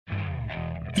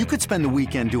You could spend the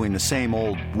weekend doing the same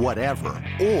old whatever,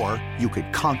 or you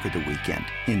could conquer the weekend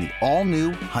in the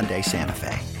all-new Hyundai Santa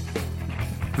Fe.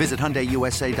 Visit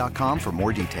HyundaiUSA.com for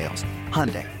more details.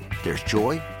 Hyundai, there's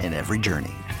joy in every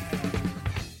journey.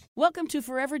 Welcome to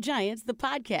Forever Giants, the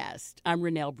podcast. I'm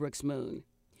Renelle Brooks Moon.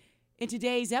 In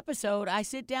today's episode, I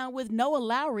sit down with Noah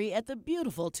Lowry at the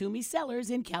beautiful Toomey Cellars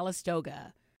in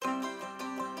Calistoga.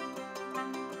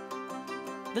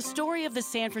 The story of the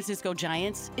San Francisco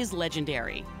Giants is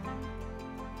legendary.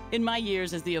 In my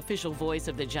years as the official voice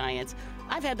of the Giants,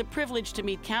 I've had the privilege to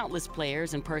meet countless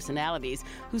players and personalities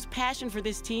whose passion for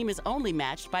this team is only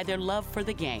matched by their love for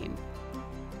the game.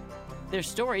 Their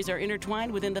stories are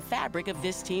intertwined within the fabric of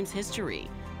this team's history.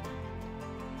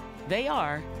 They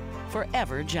are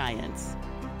Forever Giants.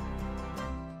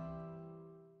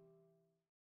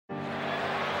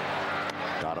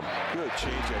 Got him. Good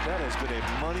changeup. That has been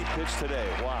a money pitch today.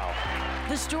 Wow.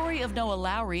 The story of Noah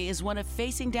Lowry is one of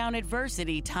facing down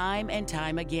adversity time and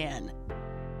time again.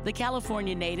 The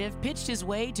California native pitched his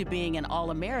way to being an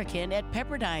All-American at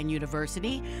Pepperdine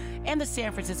University, and the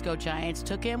San Francisco Giants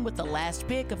took him with the last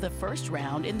pick of the first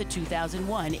round in the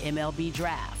 2001 MLB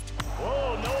Draft.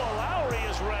 Whoa, Noah Lowry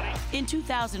is ready. In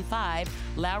 2005,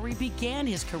 Lowry began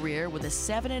his career with a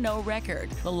 7-0 record,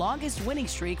 the longest winning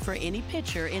streak for any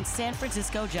pitcher in San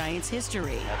Francisco Giants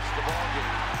history. That's the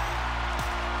ballgame.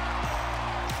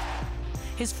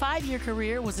 His 5-year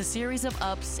career was a series of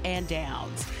ups and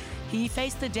downs. He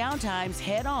faced the downtimes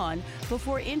head-on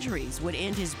before injuries would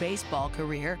end his baseball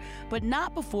career, but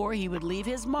not before he would leave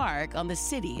his mark on the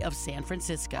city of San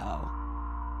Francisco.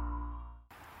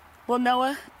 Well,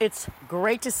 Noah, it's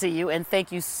great to see you, and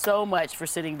thank you so much for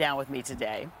sitting down with me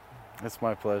today. It's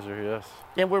my pleasure, yes.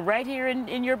 And we're right here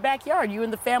in your backyard. You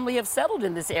and the family have settled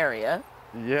in this area.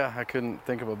 Yeah, I couldn't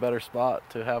think of a better spot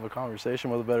to have a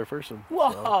conversation with a better person.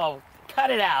 Whoa, cut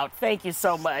it out. Thank you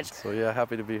so much. So yeah,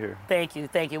 happy to be here. Thank you,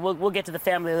 thank you. We'll get to the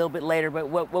family a little bit later, but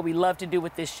what we love to do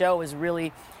with this show is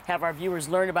really have our viewers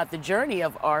learn about the journey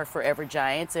of our Forever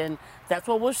Giants, and that's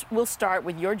what we'll start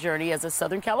with your journey as a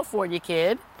Southern California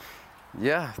kid.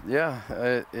 Yeah.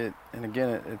 It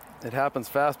happens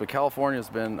fast, but California's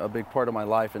been a big part of my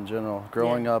life in general.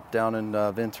 Growing up down in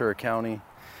Ventura County,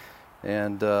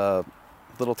 and a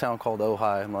little town called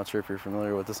Ojai. I'm not sure if you're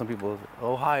familiar with this. Some people,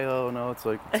 Ohio, no, it's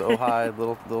Ojai,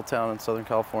 little town in Southern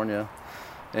California.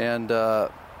 And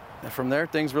from there,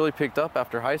 things really picked up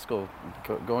after high school,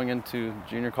 going into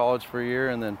junior college for a year,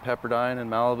 and then Pepperdine and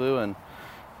Malibu, and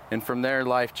from there,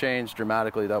 life changed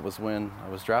dramatically. That was when I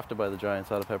was drafted by the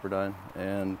Giants out of Pepperdine,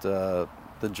 and the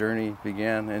journey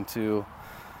began into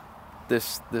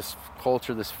this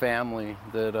culture, this family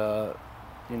that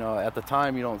at the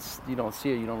time you don't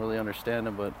see it, you don't really understand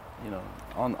it, but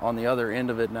on the other end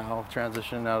of it now,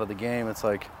 transitioning out of the game, it's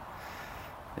like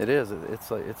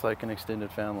an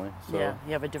extended family. So. Yeah,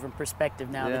 you have a different perspective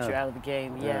now that you're out of the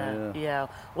game. Yeah.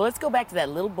 Well, let's go back to that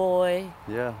little boy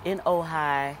in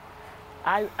Ojai.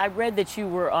 I read that you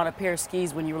were on a pair of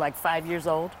skis when you were like 5 years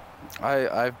old.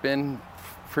 I've been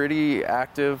pretty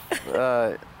active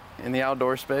in the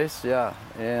outdoor space, yeah,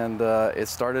 and it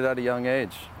started at a young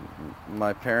age.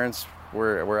 My parents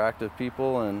were active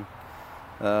people, and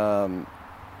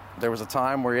there was a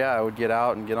time where I would get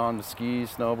out and get on the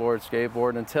skis, snowboard,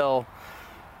 skateboard, until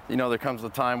there comes a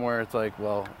time where it's like,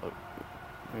 well,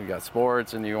 you got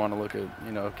sports and you want to look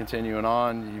at continuing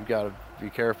on. You've got to be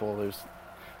careful.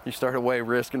 You start to weigh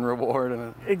risk and reward,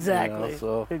 and exactly.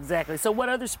 So. Exactly. So, what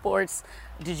other sports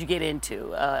did you get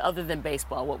into other than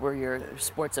baseball? What were your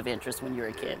sports of interest when you were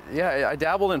a kid? Yeah, I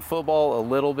dabbled in football a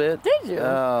little bit. Did you?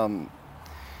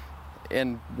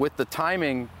 And with the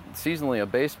timing seasonally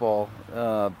of baseball,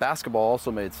 basketball also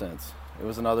made sense. It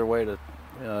was another way to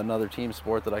another team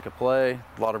sport that I could play.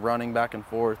 A lot of running back and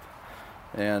forth,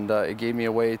 and it gave me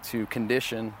a way to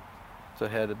condition to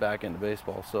head back into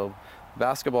baseball. So.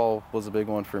 Basketball was a big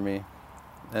one for me.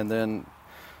 And then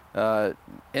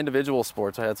individual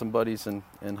sports, I had some buddies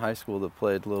in high school that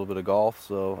played a little bit of golf,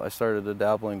 so I started to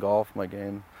dabble in golf. My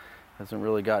game hasn't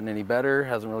really gotten any better,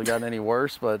 hasn't really gotten any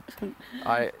worse, but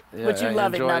but you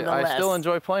love it nonetheless. I still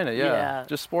enjoy playing it, yeah.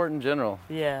 Just sport in general.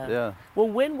 Yeah. Well,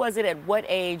 when was it, at what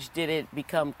age did it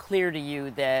become clear to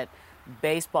you that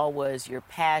baseball was your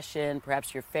passion,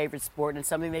 perhaps your favorite sport, and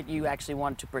something that you actually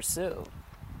wanted to pursue?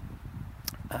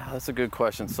 That's a good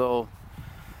question. So,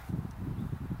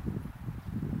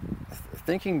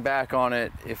 thinking back on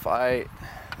it,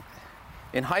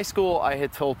 in high school, I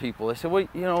had told people, I said,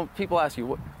 well, people ask you,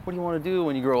 what do you want to do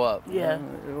when you grow up? Yeah.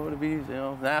 I want to be,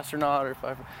 an astronaut, or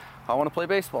I want to play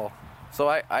baseball. So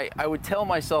I would tell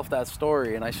myself that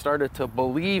story, and I started to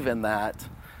believe in that.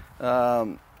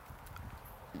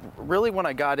 really when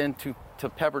I got into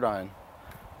Pepperdine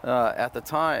at the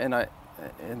time,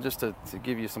 and just to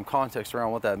give you some context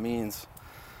around what that means,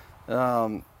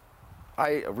 I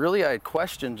had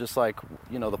questioned just like,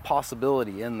 the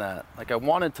possibility in that. Like I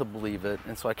wanted to believe it,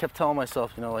 and so I kept telling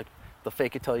myself, like the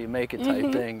fake it till you make it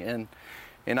type thing, and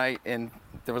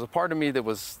there was a part of me that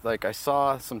was like, I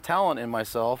saw some talent in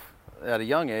myself at a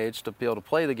young age to be able to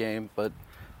play the game, but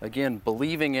again,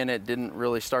 believing in it didn't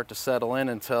really start to settle in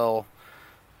until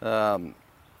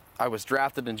I was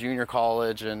drafted in junior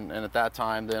college, and at that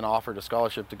time then offered a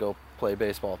scholarship to go play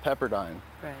baseball at Pepperdine.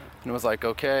 Right. And it was like,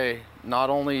 okay,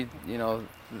 not only,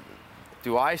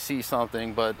 do I see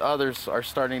something, but others are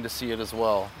starting to see it as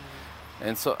well.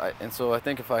 And so I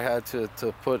think if I had to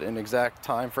put an exact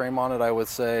time frame on it, I would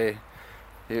say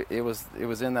it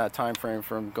was in that time frame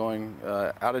from going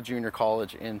out of junior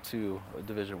college into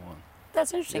Division I.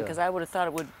 That's interesting, because I would have thought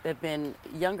it would have been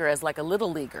younger as like a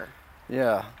little leaguer.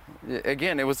 Yeah.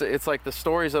 Again, it's like the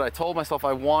stories that I told myself.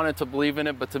 I wanted to believe in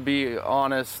it, but to be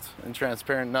honest and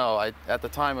transparent, no. At the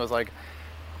time, it was like,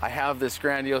 I have this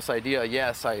grandiose idea.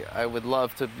 Yes, I would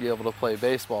love to be able to play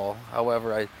baseball.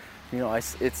 However, I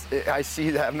see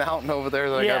that mountain over there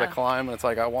that I got to climb, and it's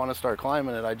like I want to start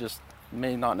climbing it. I just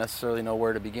may not necessarily know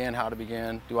where to begin, how to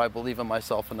begin. Do I believe in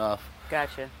myself enough?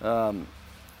 Gotcha.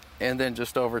 And then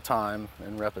just over time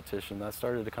and repetition, that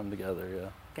started to come together. Yeah.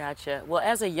 Gotcha. Well,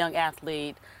 as a young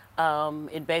athlete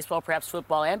in baseball, perhaps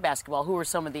football and basketball, who were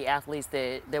some of the athletes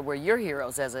that were your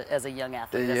heroes as a young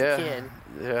athlete, as a kid?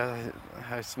 Yeah,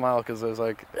 I smile because I was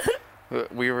like,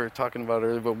 we were talking about it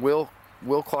earlier, but Will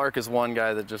Clark is one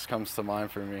guy that just comes to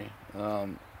mind for me.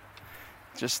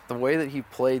 Just the way that he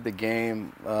played the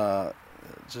game,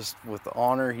 just with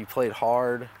honor, he played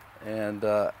hard. And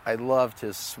I loved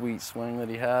his sweet swing that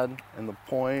he had and the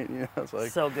point. It's like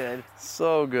so good.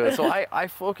 So good. So I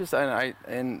focused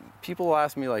and people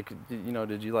ask me like,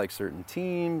 did you like certain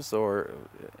teams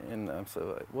and I'm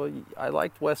so like, well, I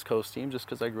liked West Coast teams just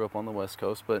because I grew up on the West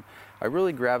Coast, but I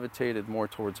really gravitated more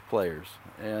towards players.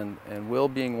 And Will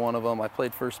being one of them. I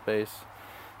played first base.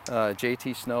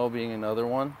 JT Snow being another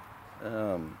one.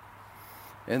 And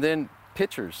then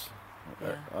pitchers.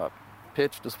 Yeah.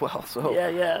 Pitched as well, so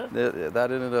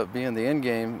that ended up being the end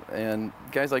game. And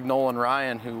guys like Nolan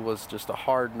Ryan, who was just a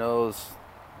hard-nosed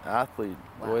athlete,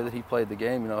 the way that he played the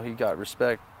game, he got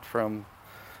respect from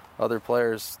other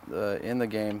players in the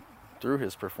game through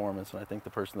his performance, and I think the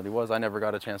person that he was. I never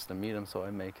got a chance to meet him, so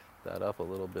I make that up a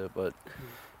little bit, but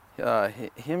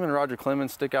him and Roger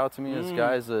Clemens stick out to me as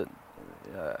guys that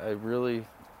I really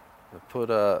put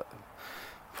a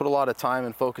lot of time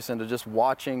and focus into just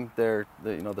watching the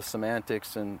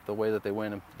semantics and the way that they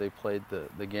went and they played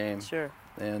the game. Sure.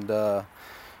 And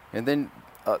then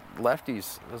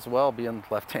lefties as well, being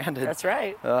left-handed. That's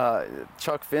right.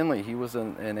 Chuck Finley, he was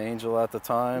an angel at the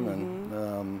time,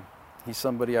 and he's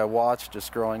somebody I watched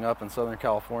just growing up in Southern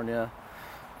California.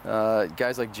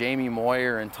 Guys like Jamie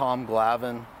Moyer and Tom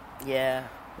Glavine. Yeah.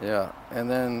 Yeah,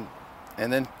 and then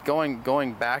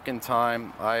going back in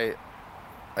time, I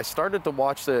started to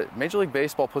watch the Major League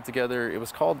Baseball put together. It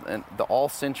was called the All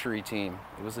Century Team.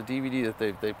 It was a DVD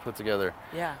that they put together.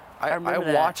 Yeah, I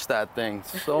watched that thing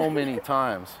so many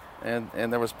times, and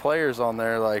there was players on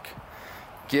there like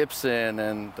Gibson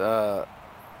and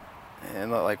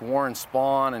like Warren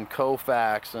Spahn and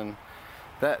Koufax, and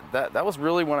that was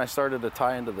really when I started to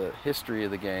tie into the history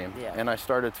of the game, and I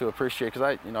started to appreciate,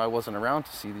 because I wasn't around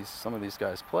to see some of these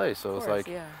guys play, so it was like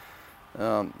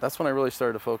that's when I really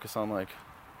started to focus on, like,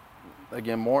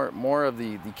 again, more of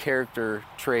the character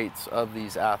traits of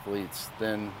these athletes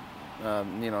than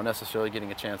necessarily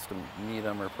getting a chance to meet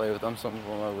them or play with them. Some of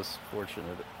them I was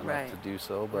fortunate enough to do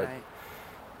so, but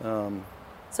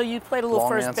so you played a little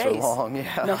first base. Long,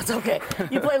 yeah. No, it's okay.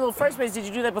 You played a little first base. Did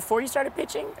you do that before you started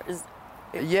pitching? And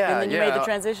then you made the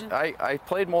transition? I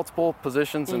played multiple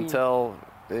positions until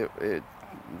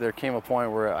there came a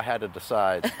point where I had to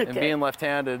decide. Okay. And being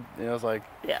left-handed, it was like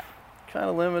kind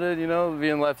of limited,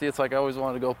 being lefty. It's like I always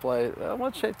wanted to go play. I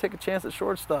want to take a chance at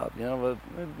shortstop, but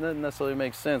it didn't necessarily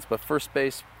make sense. But first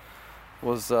base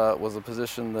was a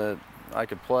position that I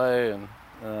could play, and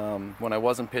when I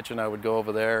wasn't pitching, I would go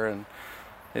over there, and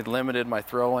it limited my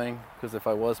throwing, because if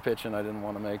I was pitching, I didn't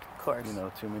want to make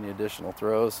too many additional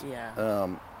throws. Yeah.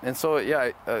 And so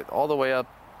all the way up,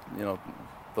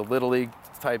 the Little League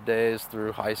type days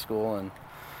through high school, and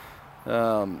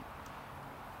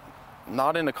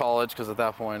Not into college, because at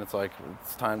that point it's like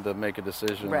it's time to make a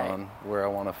decision Right. on where I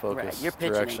want to focus. Right, you're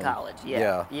pitching direction. in college.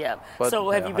 Yeah. But, So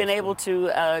have yeah, you been high able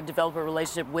to develop a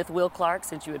relationship with Will Clark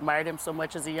since you admired him so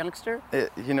much as a youngster?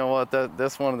 You know what?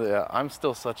 That's one of the. I'm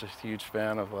still such a huge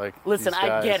fan of like. Listen, these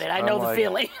guys. I get it. I know I'm the like,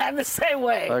 feeling. I'm the same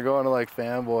way. I go into like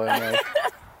fanboy. I'm like,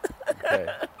 okay,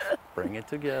 bring it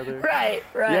together. Right.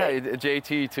 Yeah,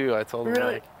 JT too. I told him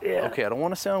Really? like, Yeah. okay, I don't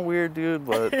want to sound weird, dude,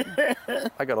 but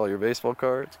I got all your baseball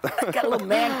cards. Got a little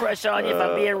man crush on you if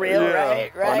I'm being real, Yeah,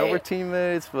 right? I know we're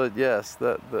teammates, but yes,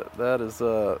 that is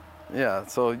yeah.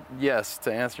 So yes,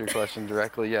 to answer your question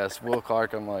directly, yes, Will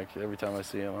Clark. I'm like every time I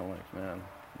see him, I'm like, man.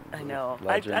 I know. I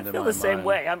legend in feel my the same mind.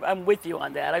 way. I'm with you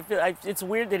on that. It's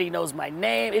weird that he knows my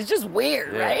name. It's just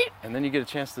weird, Yeah. right? And then you get a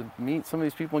chance to meet some of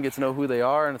these people and get to know who they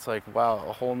are, and it's like, wow,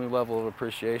 a whole new level of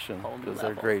appreciation Whole new because they're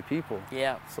level. great people.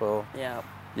 Yeah. So Yeah.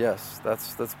 yes,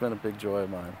 that's been a big joy of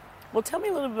mine. Well, tell me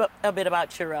a bit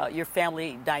about your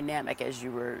family dynamic as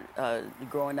you were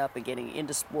growing up and getting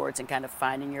into sports and kind of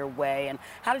finding your way. And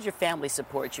how did your family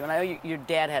support you? And I know your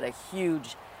dad had a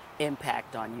huge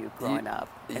impact on you growing up,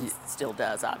 and still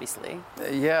does, obviously.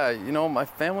 Yeah, you know, my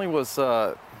family was,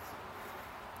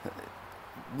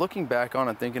 looking back on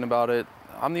it, thinking about it,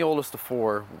 I'm the oldest of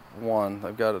one.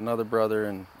 I've got another brother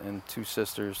and two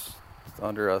sisters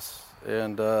under us.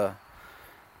 And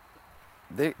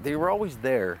they were always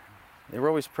there. They were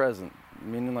always present,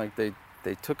 meaning like they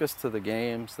took us to the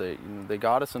games. They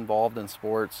got us involved in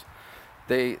sports.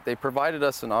 They provided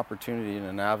us an opportunity and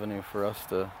an avenue for us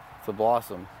to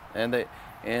blossom. And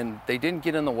they didn't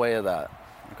get in the way of that.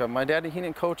 Okay, my dad, he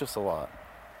didn't coach us a lot.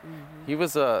 Mm-hmm. He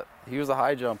was a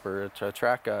high jumper, a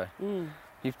track guy.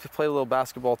 He played a little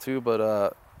basketball too,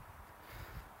 but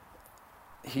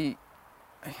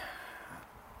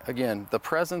again, the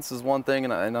presence is one thing,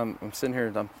 and I'm sitting here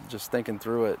and I'm just thinking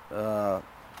through it.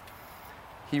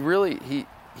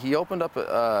 He opened up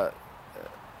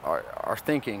our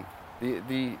thinking,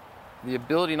 the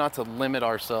ability not to limit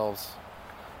ourselves.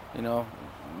 You know,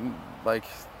 like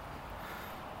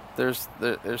there's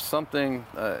something.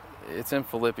 It's in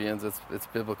Philippians. It's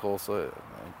biblical, so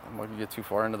I'm not gonna get too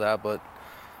far into that. But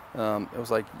it was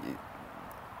like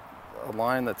a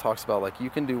line that talks about like you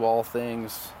can do all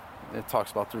things. It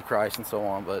talks about through Christ and so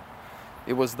on. But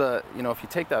it was if you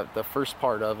take the first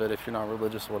part of it, if you're not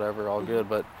religious, whatever, all good.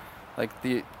 But like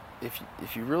if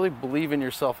you really believe in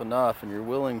yourself enough and you're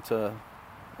willing to,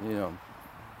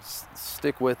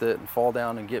 stick with it and fall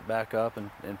down and get back up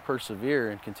and persevere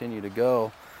and continue to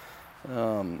go,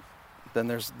 then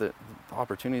there's the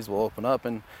opportunities will open up.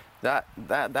 And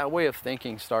that way of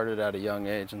thinking started at a young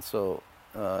age. And so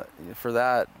for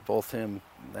that, both him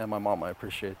and my mom, I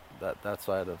appreciate that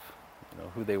side of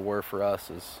who they were for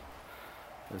us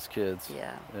as kids.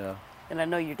 Yeah. And I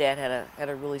know your dad had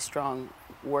a really strong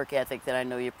work ethic that I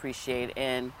know you appreciate.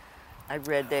 And I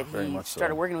read that he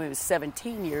started working when he was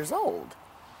 17 years old.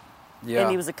 Yeah.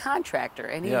 And he was a contractor,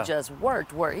 and he just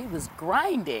worked. He was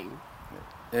grinding.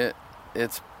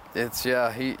 It's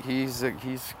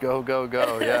he's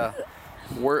go yeah.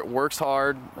 Works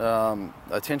hard.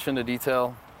 Attention to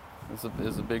detail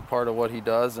is a big part of what he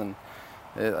does, and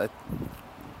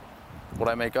what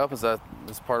I make up is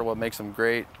part of what makes him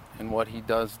great in what he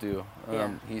does do.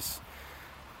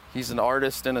 He's an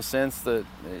artist in a sense that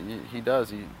he does.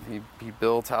 He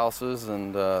builds houses,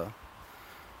 and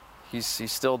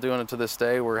he's still doing it to this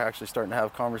day. We're actually starting to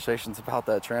have conversations about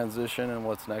that transition and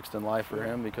what's next in life for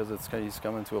him, because he's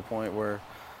coming to a point where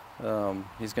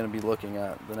he's going to be looking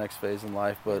at the next phase in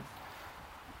life. But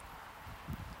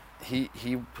he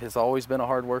has always been a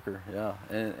hard worker, yeah.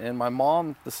 And my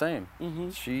mom the same.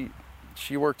 Mm-hmm.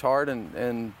 She worked hard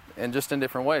and just in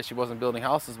different ways. She wasn't building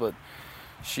houses, but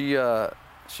she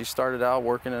started out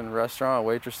working in a restaurant,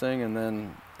 waitressing,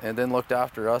 and then looked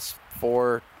after us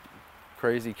 4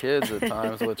 crazy kids at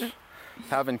times, which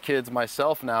having kids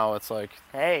myself now, it's like,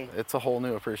 hey, it's a whole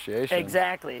new appreciation.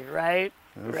 Exactly, right?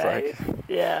 It's right? like,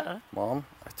 yeah. Mom,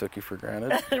 I took you for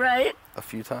granted. Right? A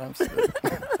few times.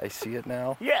 I see it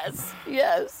now. Yes.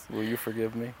 Will you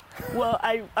forgive me? Well,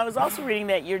 I was also reading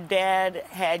that your dad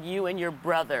had you and your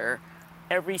brother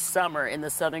every summer in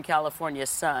the Southern California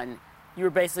sun. You were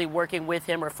basically working with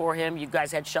him or for him. You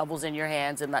guys had shovels in your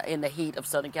hands in the heat of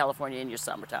Southern California in your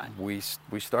summertime. We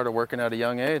started working at a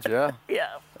young age, yeah.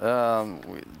 Yeah.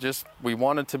 We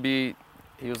wanted to be.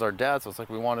 He was our dad, so it's like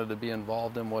we wanted to be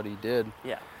involved in what he did.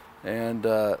 Yeah. And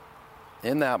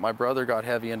in that, my brother got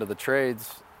heavy into the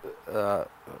trades.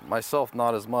 Myself,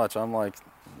 not as much. I'm like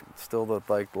still the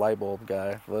light bulb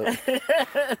guy, but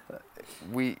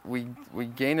we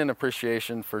gained an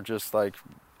appreciation for just like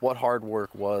what hard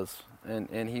work was.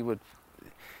 And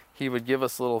he he would give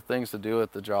us little things to do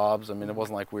at the jobs. I mean, it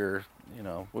wasn't like we were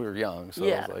young, so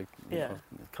it was like, you know,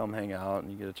 come hang out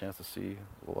and you get a chance to see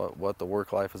what the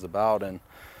work life is about. And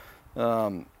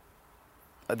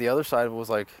the other side of it was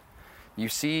like, you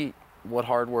see what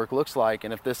hard work looks like,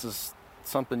 and if this is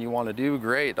something you want to do,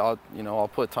 great. I'll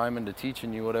put time into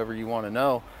teaching you whatever you want to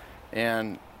know.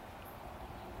 And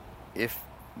if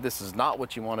this is not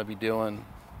what you want to be doing,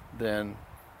 then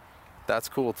that's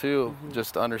cool too.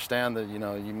 Just understand that, you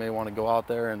know, you may want to go out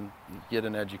there and get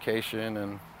an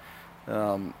education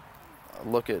and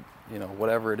look at, you know,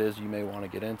 whatever it is you may want to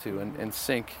get into, and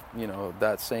sink, you know,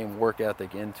 that same work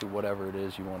ethic into whatever it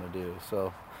is you want to do.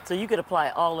 So you could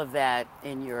apply all of that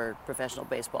in your professional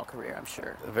baseball career, I'm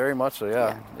sure. Very much so,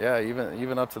 yeah. Yeah,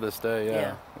 even up to this day,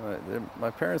 yeah.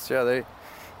 My parents, they,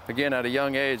 again, at a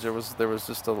young age, there was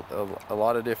just a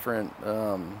lot of different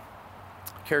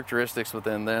characteristics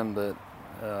within them that,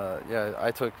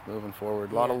 I took moving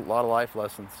forward. A lot of life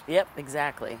lessons. Yep,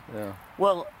 exactly. Yeah.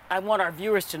 Well, I want our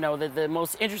viewers to know that the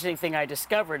most interesting thing I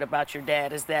discovered about your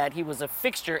dad is that he was a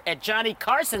fixture at Johnny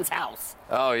Carson's house.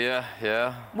 Oh,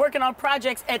 yeah. Working on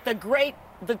projects at the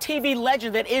TV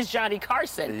legend that is Johnny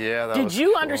Carson. Yeah, that Did was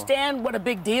you cool. understand what a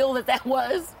big deal that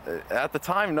was? At the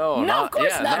time, no. No, of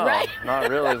course not, right? Not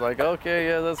really. It's like, okay,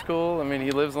 yeah, that's cool. I mean,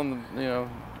 he lives on the, you know,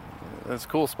 it's a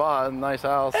cool spot, nice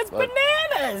house. That's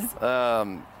bananas.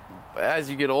 As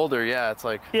you get older, it's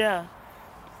like, yeah,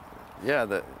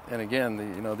 and again,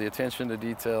 the attention to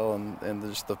detail and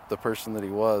just the person that he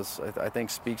was, I think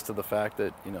speaks to the fact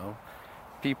that, you know,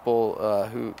 people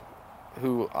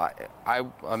who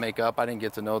I make up, I didn't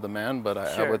get to know the man, but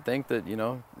I would think that, you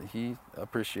know, he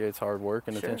appreciates hard work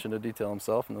and attention to detail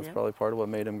himself, and that's probably part of what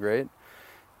made him great.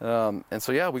 And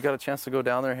so, we got a chance to go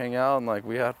down there, hang out, and like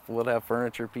we'd have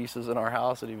furniture pieces in our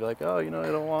house, and he'd be like, oh, you know, I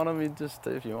don't want them. He'd just,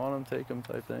 if you want them, take them,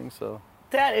 type thing. So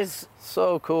that is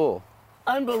so cool.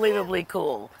 Unbelievably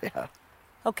cool. Yeah.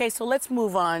 Okay, so let's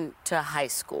move on to high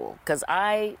school, because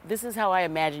this is how I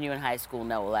imagine you in high school,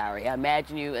 Noah Lowry. I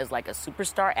imagine you as like a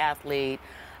superstar athlete.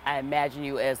 I imagine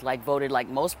you as like voted like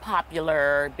most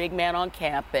popular, big man on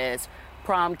campus,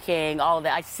 prom king, all of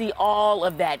that. I see all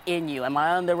of that in you. Am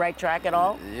I on the right track at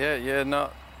all? Yeah, no.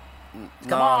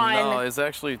 Come on. No, it's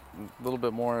actually a little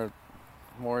bit more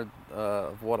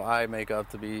of what I make up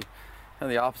to be kind of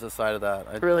the opposite side of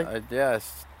that. Really?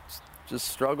 Just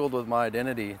struggled with my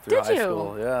identity through high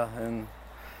school. Yeah, and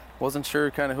wasn't sure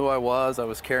kind of who I was. I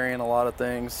was carrying a lot of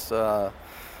things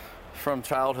from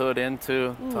childhood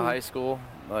into high school.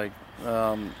 Like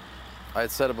I had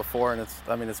said it before, and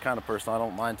it's kind of personal. I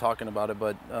don't mind talking about it,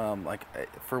 but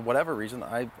for whatever reason,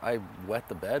 I wet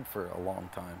the bed for a long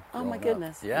time. Oh my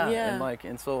goodness. Yeah.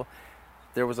 And so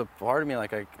there was a part of me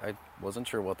I wasn't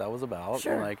sure what that was about.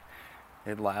 Sure. And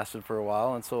it lasted for a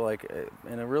while, and so and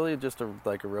it really just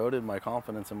eroded my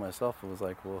confidence in myself. It was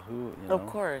like, well, of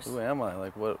course, who am I?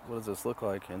 Like, what does this look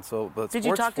like? And so, but did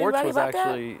you talk to anybody about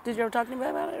that? Did you ever talk to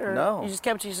anybody about it, or no? You just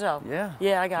kept it to yourself? Yeah.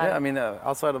 Yeah, I got it. Yeah, I mean,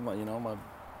 outside of my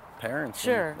parents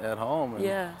at home, and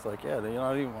it's like, I didn't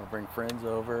want to bring friends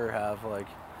over, have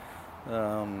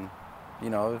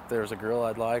if there's a girl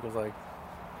I'd like, I was like,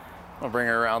 I'll bring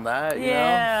her around that, you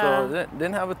know? So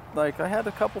didn't have I had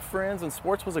a couple friends, and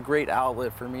sports was a great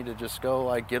outlet for me to just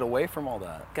go get away from all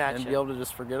that. Gotcha. And be able to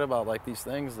just forget about these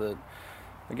things that,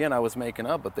 again, I was making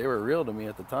up, but they were real to me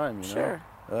at the time, you know?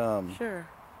 Sure.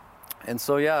 And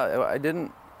so, I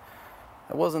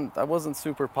wasn't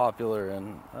super popular,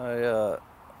 and I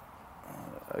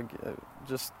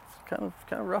just kind of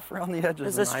rough around the edges. It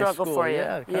was a struggle for you.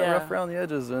 Yeah, kind of rough around the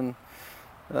edges, and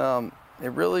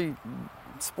it really,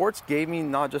 sports gave me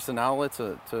not just an outlet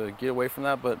to get away from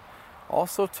that, but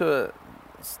also to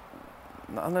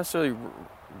not necessarily,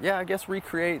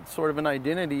 recreate sort of an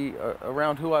identity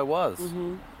around who I was,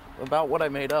 about what I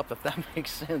made up, if that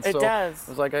makes sense. It does. It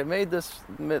was like I made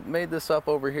this up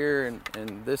over here,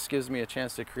 and this gives me a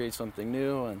chance to create something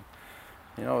new, and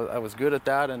I was good at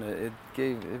that, and it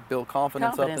built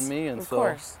confidence up in me, and of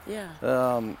course,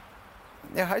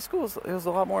 high school was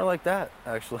a lot more like that,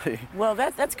 actually. Well,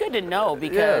 that's good to know,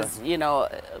 because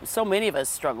so many of us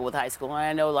struggle with high school, and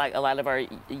I know a lot of our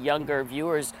younger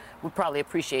viewers would probably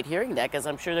appreciate hearing that, because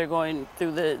I'm sure they're going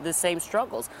through the same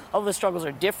struggles. All the struggles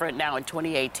are different now in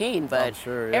 2018, but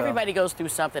everybody goes through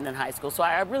something in high school. So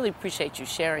I really appreciate you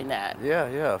sharing that. Yeah,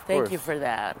 of course. Thank you for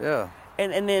that. Yeah.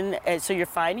 And then so you're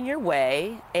finding your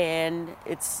way, and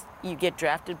you get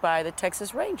drafted by the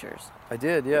Texas Rangers. I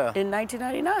did, yeah. In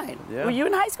 1999. Yeah. Were you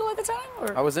in high school at the time?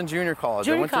 Or? I was in junior college.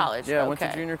 Junior college. I went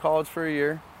to junior college for a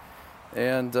year,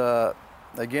 and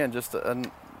again, just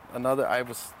another.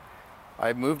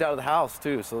 I moved out of the house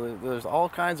too, so there's all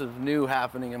kinds of new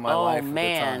happening in my life. Oh at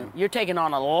man, the time. you're taking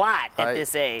on a lot at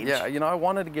this age. Yeah, I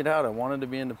wanted to get out. I wanted to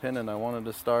be independent. I wanted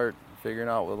to start figuring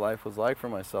out what life was like for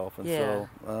myself. And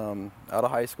so out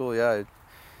of high school,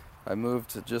 I moved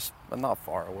to just not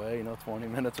far away, 20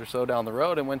 minutes or so down the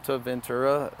road, and went to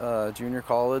Ventura Junior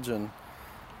College, and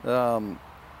I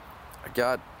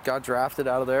got drafted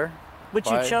out of there. But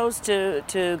you chose to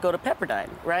go to Pepperdine,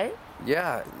 right?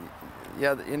 Yeah,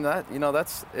 in that,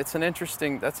 that's an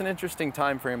interesting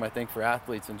time frame, I think, for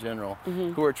athletes in general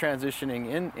who are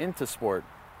transitioning into sport.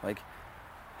 Like,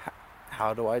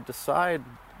 how do I decide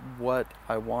what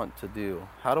I want to do?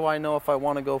 How do I know if I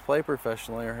want to go play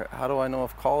professionally, or how do I know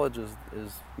if college is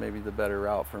maybe the better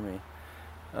route for me?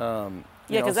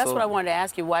 Because that's what I wanted to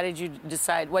ask you. Why did you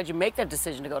make that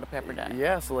decision to go to Pepperdine?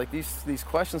 Yeah, so like these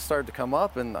questions started to come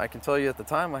up, and I can tell you at the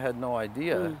time I had no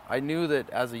idea. I knew that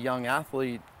as a young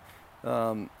athlete,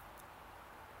 I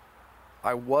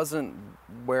wasn't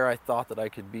where I thought that I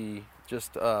could be,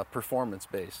 just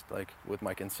performance-based, like with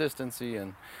my consistency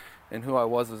and who I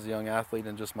was as a young athlete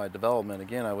and just my development.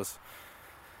 Again, I was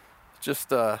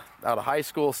just out of high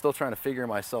school, still trying to figure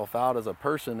myself out as a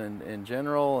person in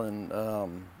general,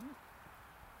 and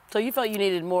so you felt you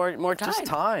needed more time. Just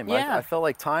time. Yeah. I felt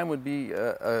like time would be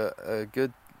a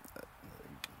good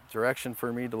direction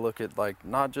for me to look at, like,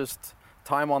 not just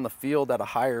time on the field at a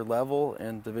higher level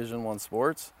in Division I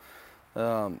sports,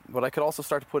 but I could also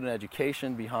start to put an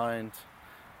education behind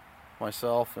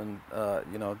myself, and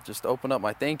just open up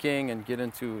my thinking and get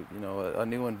into a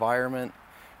new environment.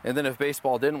 And then if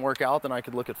baseball didn't work out, then I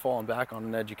could look at falling back on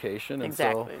an education.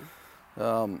 Exactly.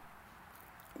 And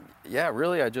so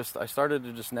really, I started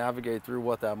to just navigate through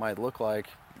what that might look like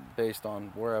based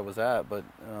on where I was at. But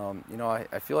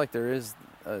I feel like there is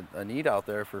a need out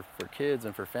there for kids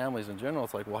and for families in general.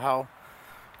 It's like, well, how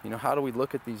do we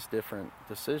look at these different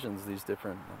decisions,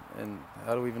 and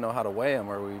how do we even know how to weigh them?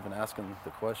 Are we even asking the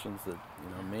questions that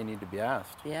may need to be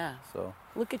asked? Yeah. So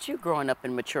look at you growing up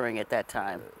and maturing at that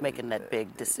time, making that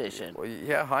big decision. Well,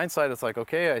 yeah, hindsight, it's like,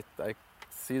 okay, I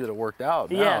see that it worked out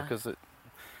now, because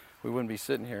we wouldn't be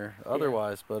sitting here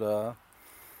otherwise. But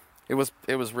it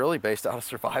was really based out of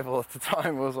survival at the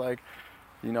time. It was like,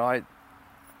 I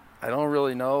don't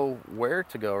really know where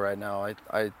to go right now.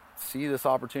 I see this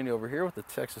opportunity over here with the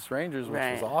Texas Rangers, which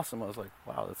was awesome. I was like,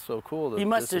 wow, that's so cool. You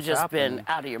must have just been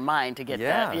out of your mind to get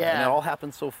that. Yeah, and it all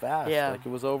happened so fast. Yeah. Like, it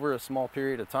was over a small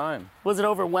period of time. Was it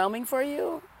overwhelming for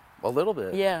you? A little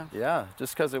bit. Yeah. Yeah,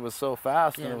 just because it was so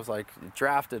fast, and it was like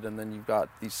drafted, and then you've got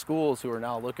these schools who are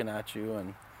now looking at you,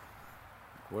 and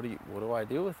what do I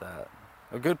do with that?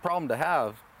 A good problem to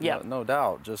have, no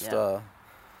doubt. Just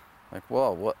like,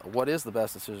 well, what is the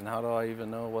best decision? How do I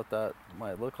even know what that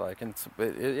might look like? And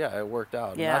it worked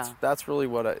out. Yeah. And that's really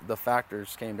what the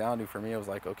factors came down to for me. I was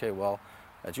like, okay, well,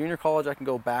 at junior college, I can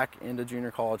go back into junior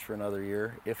college for another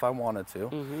year if I wanted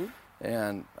to.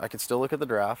 And I could still look at the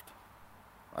draft.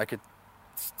 I could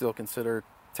still consider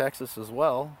Texas as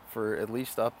well for at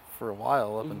least up for a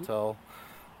while, up until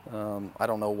I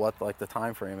don't know what the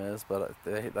time frame is, but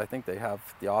I think they have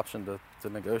the option to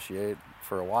negotiate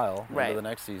for a while into the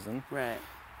next season. Right.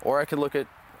 Or I could look at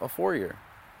a 4-year.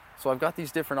 So I've got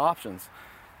these different options.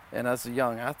 And as a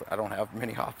young athlete, I don't have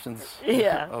many options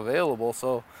available.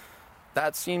 So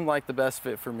that seemed like the best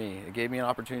fit for me. It gave me an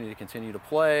opportunity to continue to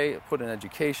play, put an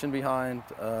education behind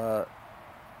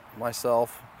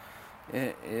myself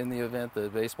in the event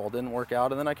that baseball didn't work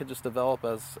out, and then I could just develop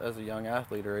as a young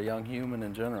athlete or a young human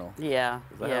in general. Yeah.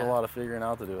 I had a lot of figuring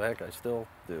out to do. Heck, I still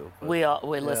do. But,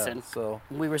 we listen. So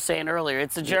we were saying earlier,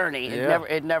 it's a journey. Yeah.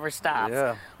 It never stops.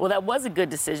 Yeah. Well, that was a good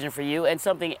decision for you. And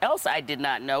something else I did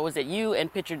not know was that you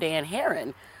and pitcher Dan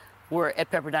Herron were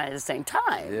at Pepperdine at the same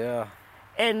time. Yeah.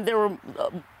 And there were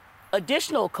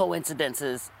additional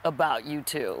coincidences about you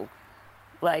two.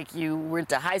 Like, you went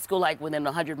to high school within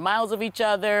 100 miles of each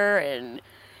other, and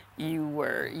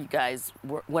you guys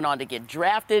went on to get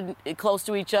drafted close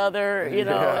to each other.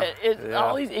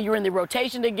 All these, you were in the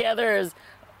rotation together as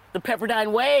the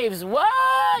Pepperdine Waves.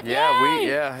 What?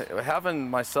 Yeah,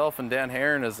 having myself and Dan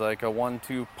Herron as like a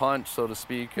 1-2 punch, so to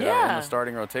speak, in the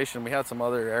starting rotation. We had some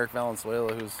other, Eric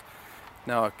Valenzuela, who's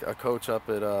now a coach up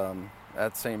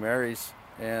at St. Mary's,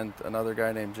 and another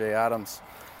guy named Jay Adams.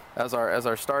 As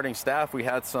our starting staff, we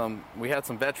had some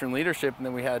veteran leadership, and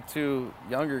then we had 2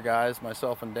 younger guys,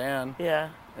 myself and Dan. Yeah.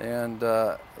 And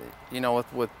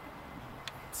with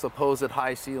supposed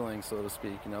high ceilings, so to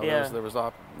speak, there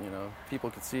was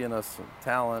people could see in us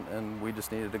talent, and we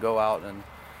just needed to go out and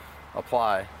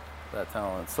apply that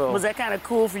talent. So was that kind of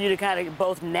cool for you to kind of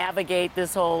both navigate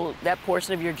that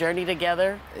portion of your journey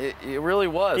together? It really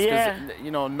was. Yeah.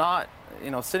 'Cause,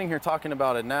 sitting here talking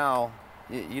about it now,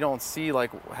 you don't see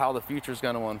like how the future is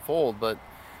going to unfold, but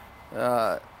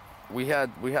we had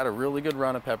a really good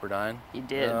run at Pepperdine. You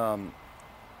did.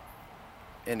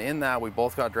 And in that, we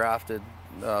both got drafted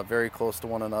very close to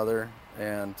one another,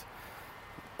 and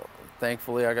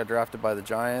thankfully I got drafted by the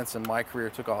Giants, and my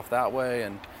career took off that way.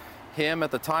 And him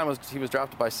at the time he was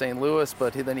drafted by St. Louis,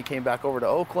 but then he came back over to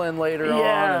Oakland later on,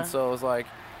 and so it was like,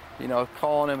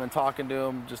 calling him and talking to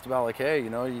him just about like, hey, you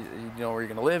know where you're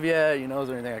gonna live yet? Is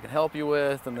there anything I can help you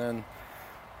with? And then,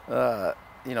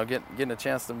 getting a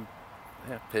chance to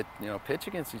pitch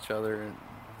against each other, and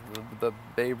the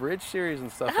Babe Ridge series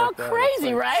and stuff like that. How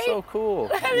crazy, right? So cool.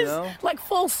 That is like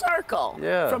full circle.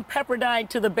 Yeah. From Pepperdine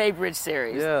to the Babe Ridge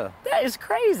series. Yeah. That is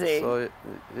crazy. So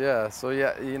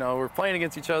we're playing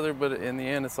against each other, but in the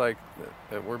end, it's like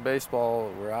we're baseball,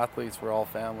 we're athletes, we're all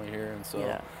family here, and so.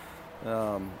 Yeah.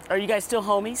 Are you guys still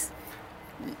homies?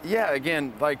 Yeah.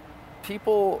 Again, like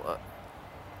people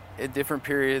at different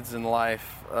periods in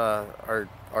life are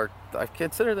I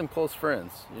consider them close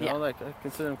friends. I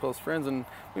consider them close friends, and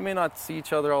we may not see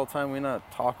each other all the time, we may not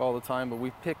talk all the time, but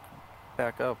we pick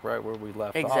back up right where we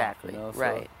left off. Exactly. So,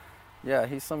 right. Yeah,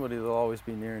 he's somebody that'll always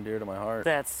be near and dear to my heart.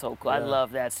 That's so cool. Yeah. I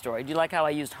love that story. Do you like how I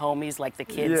used homies like the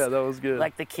kids? Yeah, that was good.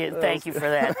 Like the kids. Thank you for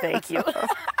that. Thank you.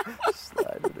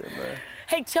 Slide it in there.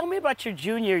 Hey, tell me about your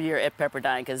junior year at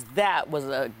Pepperdine, because that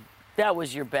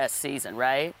was your best season,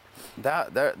 right?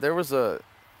 That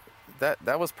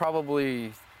was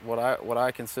probably what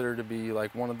I consider to be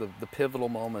like one of the pivotal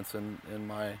moments in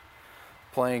my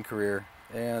playing career.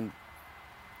 And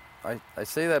I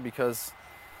say that because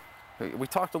we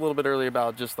talked a little bit earlier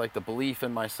about just like the belief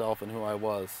in myself and who I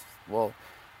was. Well,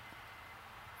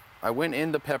 I went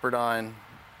into Pepperdine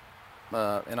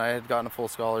and I had gotten a full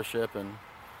scholarship, and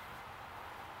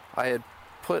I had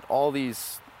put all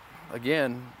these,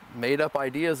 again, made up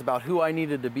ideas about who I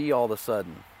needed to be all of a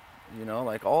sudden.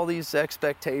 Like all these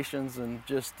expectations and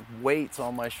just weights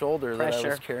on my shoulder that I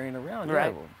was carrying around.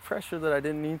 Right. Yeah, pressure that I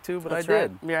didn't need to, but That's I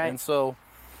did. Right. And so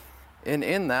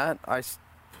in that, I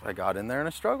got in there and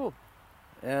I struggled.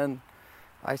 And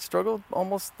I struggled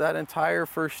almost that entire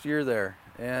first year there.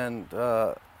 And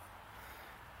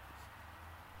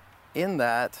in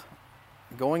that,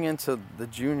 going into the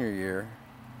junior year,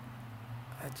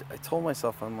 I told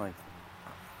myself, I'm like,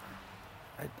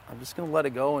 I'm just going to let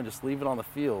it go and just leave it on the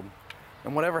field.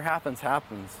 And whatever happens,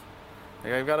 happens.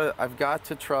 Like I've got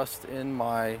to trust in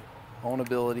my own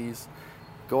abilities,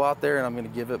 go out there and I'm going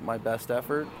to give it my best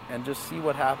effort and just see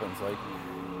what happens. Like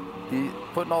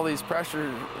putting all these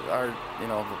pressures, or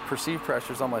the perceived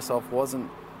pressures on myself wasn't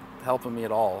helping me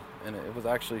at all. And it was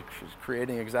actually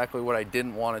creating exactly what I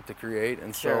didn't want it to create.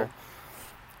 And so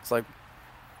it's like,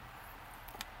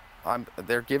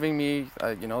 they're giving me,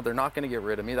 they're not going to get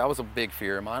rid of me. That was a big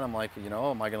fear of mine. I'm like,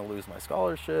 am I going to lose my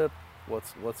scholarship?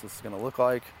 What's this going to look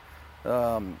like?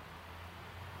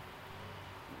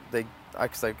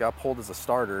 Because I got pulled as a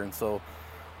starter, and so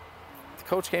the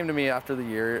coach came to me after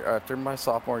my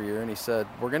sophomore year, and he said,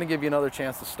 "We're going to give you another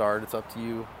chance to start. It's up to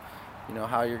you.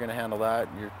 How you're going to handle that.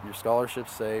 Your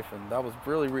scholarship's safe." And that was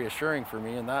really reassuring for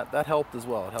me, and that helped as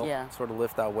well. It helped sort of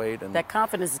lift that weight, and that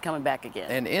confidence is coming back again.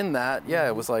 And in that,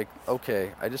 it was like,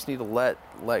 okay, I just need to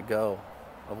let go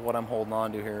of what I'm holding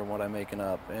on to here and what I'm making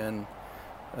up. And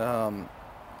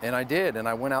I did, and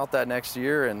I went out that next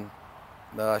year, and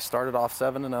I started off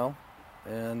 7-0,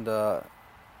 and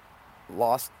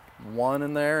lost one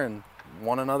in there, and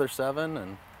won another 7,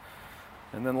 and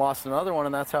then lost another one,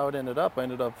 and that's how it ended up. I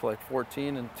ended up like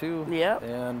 14-2. Yep.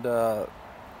 And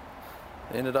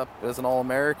ended up as an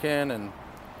All-American, and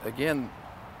again,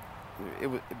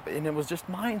 it was just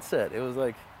mindset. It was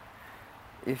like,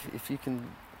 if you can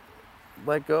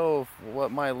let go of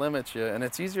what might limit you, and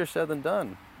it's easier said than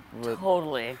done.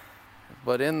 Totally.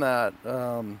 But in that,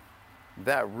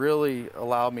 that really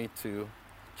allowed me to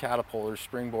catapult or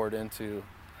springboard into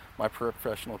my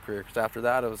professional career. Because after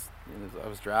that, I was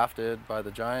drafted by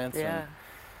the Giants,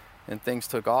 and things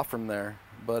took off from there.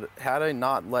 But had I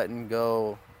not letting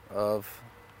go of,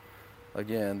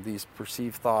 again, these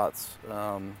perceived thoughts,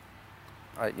 I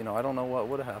don't know what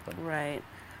would have happened. Right.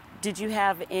 Did you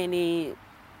have any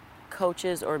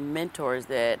coaches or mentors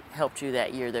that helped you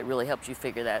that year, that really helped you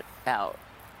figure that out?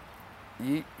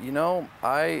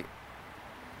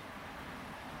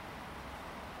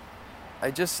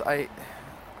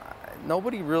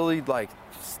 Nobody really,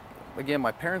 again,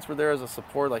 my parents were there as a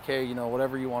support, like, hey,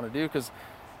 whatever you want to do. Because,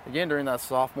 again, during that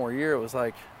sophomore year, it was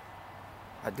like,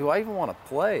 do I even want to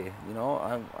play?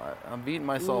 I'm beating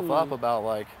myself up about,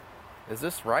 like, is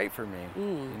this right for me?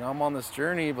 I'm on this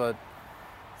journey, but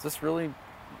is this really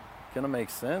going to make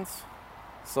sense?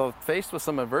 So faced with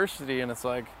some adversity, and it's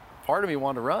like part of me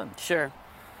wanted to run. Sure.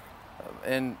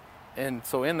 And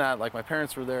so in that, like, my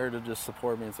parents were there to just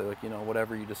support me and say, like, you know,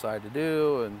 whatever you decide to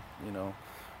do, and, you know,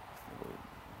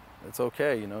 it's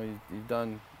okay, you know, you've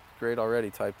done great already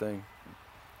type thing.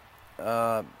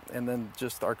 And then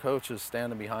just our coaches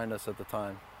standing behind us at the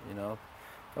time, you know,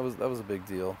 that was a big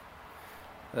deal.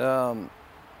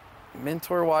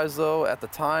 Mentor-wise, though, at the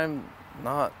time,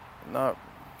 not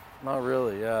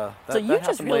really, yeah. So you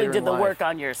just really did the work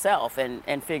on yourself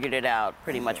and figured it out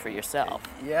pretty much for yourself.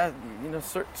 Yeah, you know,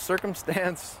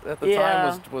 circumstance at the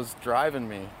time was driving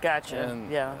me. Gotcha.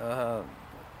 And, Yeah.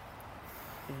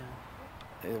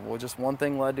 Just one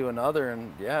thing led to another,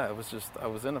 and yeah, it was just I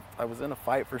was in a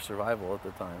fight for survival at the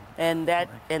time. And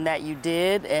that you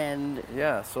did, and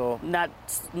yeah, so not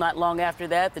long after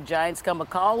that, the Giants come a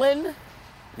calling.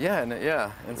 Yeah,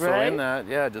 and so Right? in that,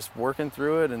 yeah, just working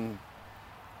through it and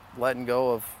letting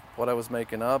go of what I was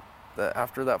making up. That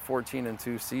after that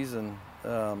 14-2 season,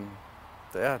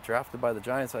 drafted by the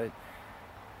Giants,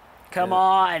 Come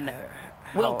on,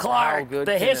 Will how Clark, good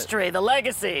the can history, the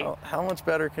legacy, how much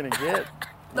better can it get?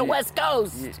 the West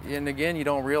Coast. And again, you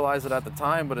don't realize it at the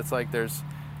time, but it's like there's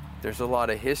a lot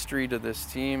of history to this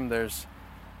team. There's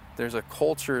a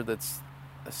culture that's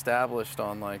established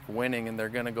on like winning, and they're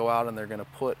going to go out and they're going to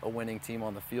put a winning team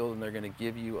on the field, and they're going to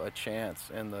give you a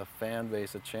chance and the fan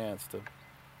base a chance to.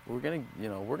 We're going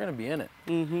to be in it.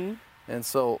 Mm-hmm. And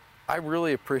so I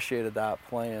really appreciated that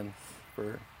playing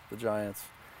for the Giants,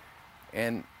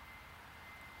 and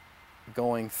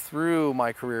going through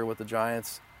my career with the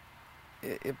Giants.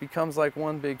 It becomes like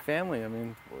one big family. I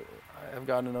mean, I've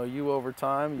gotten to know you over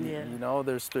time. Yeah. You know,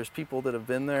 there's people that have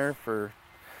been there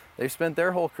they've spent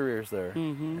their whole careers there.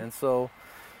 Mm-hmm. And so,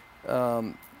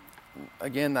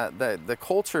 again, that the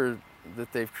culture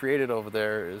that they've created over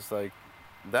there is like,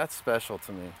 that's special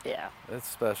to me. Yeah. It's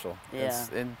special. Yeah.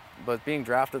 But being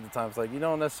drafted at the time, it's like, you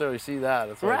don't necessarily see that.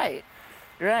 It's like,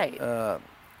 Right.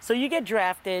 So you get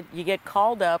drafted, you get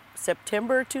called up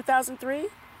September 2003?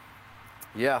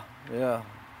 Yeah.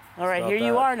 All right, About here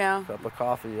you that. are now. Cup of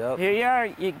coffee, yep. Here you are.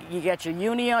 You got your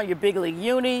uni on, your big league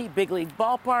uni, big league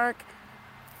ballpark.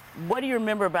 What do you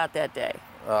remember about that day?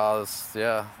 I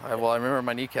remember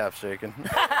my kneecaps shaking.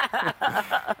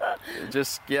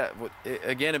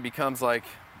 It becomes like,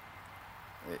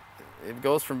 it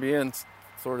goes from being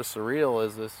sort of surreal,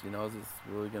 is this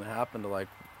really going to happen, to like,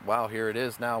 wow, here it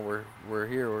is now, we're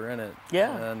here, we're in it.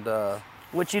 Yeah. And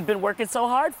What you'd been working so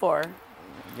hard for.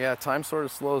 yeah, time sort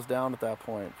of slows down at that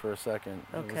point for a second.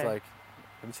 It Okay. was like,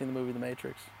 have you seen the movie The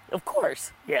Matrix? Of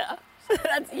course, yeah.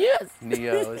 Yes.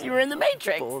 Neo. You were in the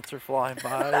Matrix. Bullets are flying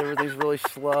by, everything's really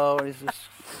slow, and he's just.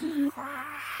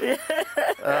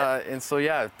 And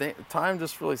so time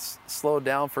just really slowed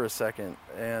down for a second,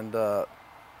 and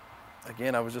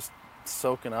again, I was just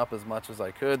soaking up as much as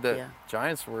I could. That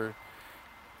Giants were,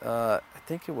 I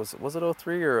think it was it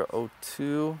 03 or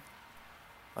 02?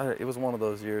 It was one of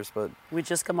those years, but We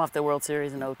just come off the World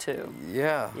Series in 02.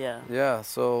 Yeah.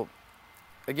 So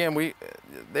again,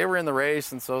 they were in the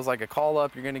race, and so it was like a call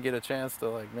up. You're going to get a chance to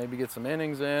like maybe get some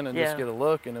innings in and just get a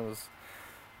look, and it was,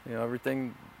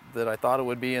 everything that I thought it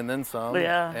would be, and then some.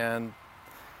 Yeah.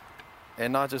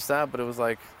 And not just that, but it was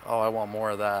like, oh, I want more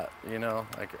of that.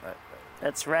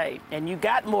 That's right. And you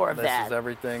got more of this that. is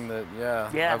everything that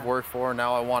Yeah. I've worked for.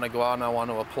 Now I want to go out and I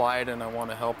want to apply it, and I want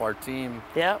to help our team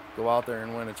go out there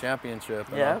and win a championship.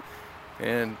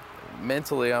 And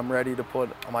mentally, I'm ready to put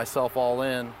myself all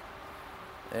in,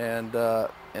 and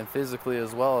physically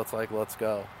as well. It's like, let's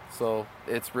go. So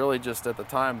it's really just at the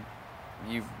time,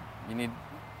 you need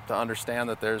to understand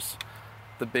that there's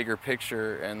the bigger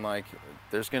picture, and like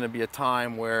there's going to be a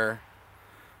time where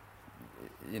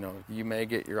you may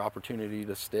get your opportunity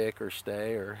to stick or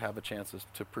stay or have a chance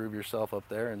to prove yourself up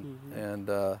there, and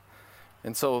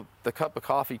so the cup of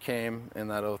coffee came in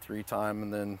that 03 time,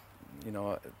 and then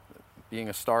being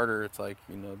a starter, it's like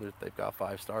they've got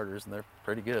 5 starters and they're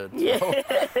pretty good. So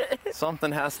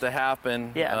something has to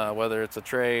happen, whether it's a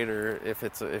trade or if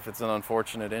it's an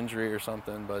unfortunate injury or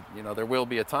something. But there will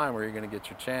be a time where you're going to get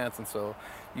your chance, and so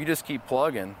you just keep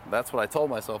plugging. That's what I told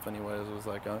myself, anyways. It was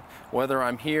like whether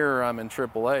I'm here or I'm in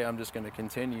AAA, I'm just going to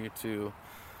continue to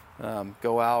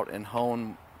go out and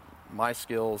hone my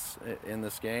skills in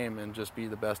this game and just be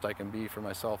the best I can be for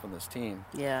myself and this team.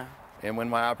 Yeah. And when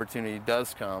my opportunity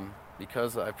does come,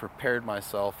 because I prepared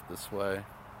myself this way,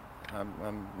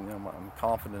 I'm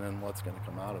confident in what's going to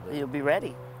come out of it. You'll be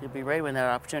ready. You'll be ready when that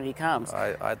opportunity comes.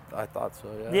 I thought so,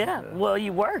 yeah. Yeah. Well,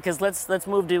 you were, because let's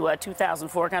move to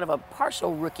 2004, kind of a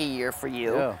partial rookie year for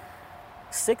you. Yeah.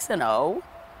 6-0,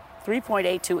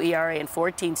 3.82 ERA in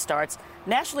 14 starts.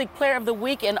 National League Player of the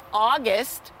Week in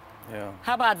August. Yeah.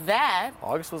 How about that?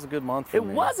 August was a good month for It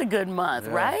me. was a good month,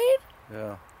 Yeah. right?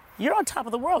 Yeah. You're on top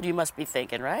of the world, you must be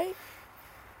thinking, right?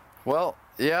 Well,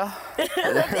 yeah.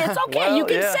 It's okay, Well, you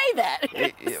can yeah. say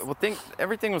that.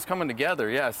 Everything was coming together.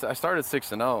 Yes, I started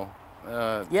 6-0.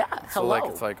 Yeah, So hello.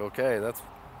 it's like, okay,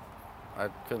 I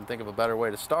couldn't think of a better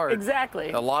way to start.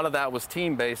 Exactly. A lot of that was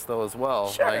team-based though as well.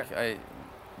 Sure. Like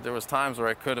there was times where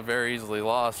I could have very easily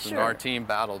lost, and Sure. our team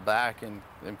battled back and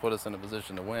put us in a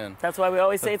position to win. That's why we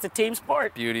always say it's a team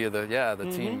sport. Beauty of the Mm-hmm.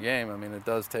 team game. I mean, it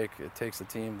takes a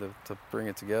team to bring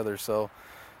it together. So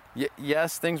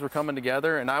yes, things were coming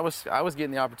together, and I was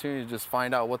getting the opportunity to just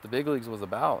find out what the big leagues was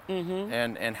about, Mm-hmm.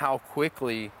 and how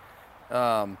quickly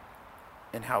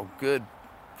and how good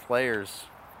players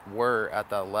were at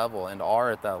that level and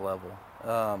are at that level.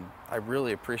 I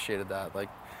really appreciated that, like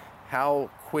how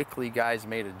quickly guys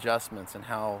made adjustments and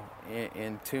how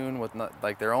in tune with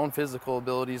like their own physical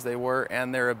abilities they were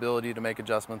and their ability to make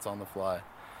adjustments on the fly.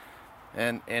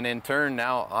 And in turn,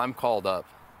 now I'm called up.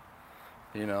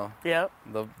 You know, Yep.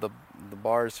 the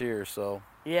bar's here. So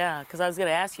Yeah, because I was going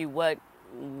to ask you what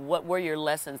were your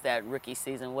lessons that rookie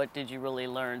season? What did you really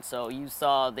learn? So you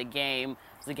saw the game.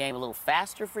 Was the game a little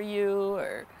faster for you,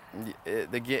 or?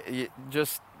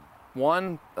 Just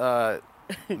one,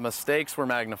 mistakes were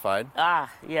magnified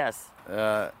Yes.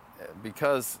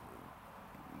 because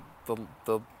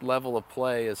the level of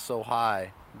play is so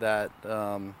high that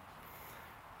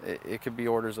it could be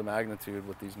orders of magnitude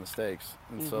with these mistakes.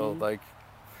 And so, like,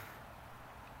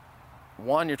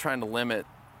 one, you're trying to limit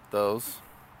those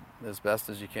as best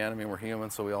as you can. I mean, we're human,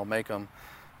 so we all make them.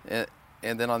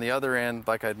 And then on the other end,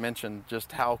 like I'd mentioned,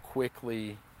 just how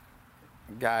quickly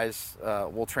guys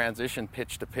will transition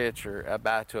pitch to pitch or at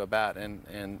bat to at bat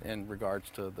in regards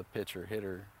to the pitcher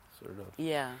hitter sort of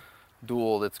Yeah.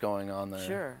 duel that's going on there.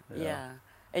 Sure. Yeah.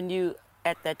 And you,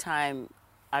 at that time,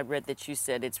 I read that you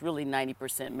said it's really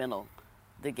 90% mental,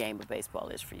 the game of baseball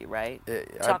is for you, right?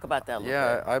 Talk about that a little bit.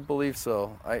 Yeah, I believe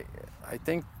so. I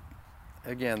think,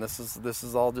 again, this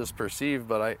is all just perceived,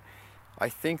 but I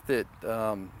think that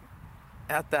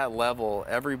at that level,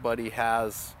 everybody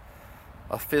has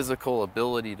a physical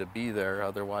ability to be there.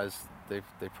 Otherwise, they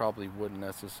probably wouldn't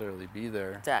necessarily be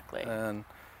there. Exactly. And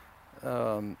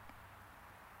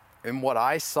what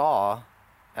I saw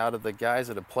out of the guys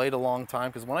that had played a long time,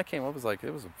 because when I came up,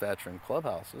 it was a veteran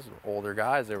clubhouse. These were older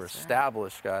guys. They were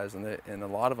established guys, and a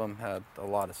lot of them had a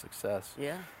lot of success.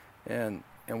 Yeah. And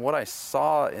what I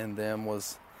saw in them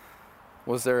was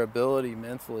their ability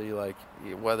mentally, like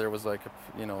whether it was like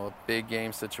a big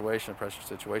game situation, a pressure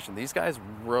situation. These guys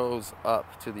rose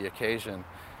up to the occasion,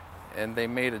 and they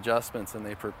made adjustments and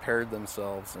they prepared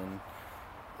themselves, and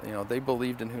they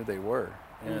believed in who they were,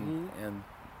 and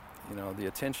the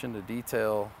attention to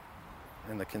detail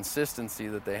and the consistency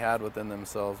that they had within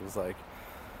themselves was like,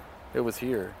 it was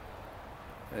here.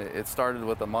 It started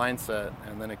with the mindset,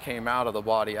 and then it came out of the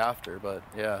body after. But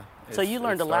yeah. So you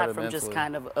learned a lot from mentally. just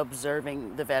kind of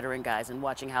observing the veteran guys and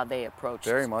watching how they approached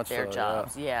Very much their so,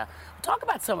 jobs. Yeah. Talk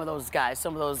about some of those guys,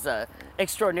 some of those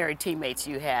extraordinary teammates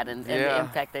you had, and the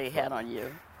impact they had on you.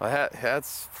 I had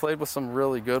played with some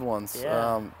really good ones.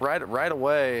 Yeah. Right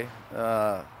away,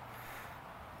 I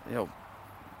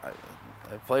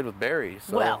played with Barry.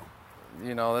 So, Well.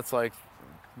 that's like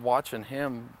watching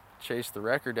him chase the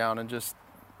record down, and just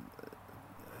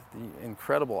the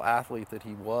incredible athlete that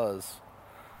he was.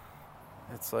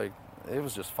 It's like, it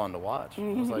was just fun to watch. It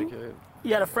was like,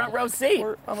 You had a front row seat.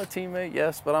 I'm a teammate,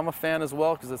 yes, but I'm a fan as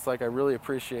well, because it's like I really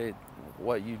appreciate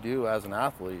what you do as an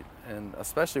athlete, and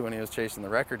especially when he was chasing the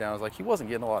record down. It's like he wasn't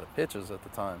getting a lot of pitches at the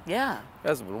time. Yeah.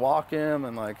 Guys would walk him,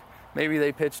 and like maybe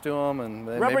they pitched to him, and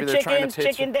Rubber maybe they're trying chickens, to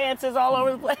pitch. chicken dances all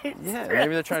over the place. Yeah,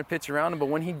 maybe they're trying to pitch around him, but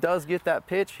when he does get that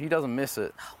pitch, he doesn't miss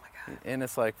it. Oh my God. And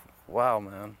it's like, wow,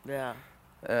 man. Yeah.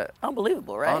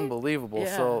 Unbelievable, right? Unbelievable.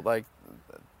 Yeah. So like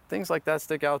things like that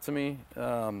stick out to me.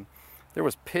 There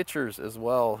was pitchers as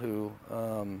well who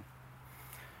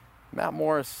Matt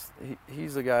Morris,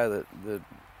 he's a guy that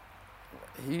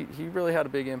he really had a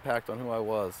big impact on who I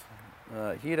was.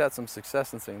 He had some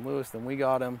success in St. Louis, then we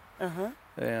got him.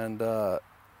 And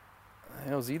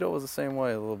Zito was the same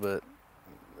way a little bit.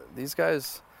 These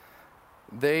guys,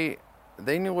 they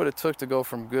knew what it took to go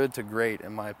from good to great,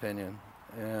 in my opinion.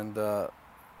 And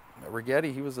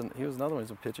Righetti, he was another one.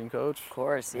 He's a pitching coach. Of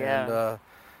course, yeah.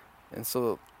 And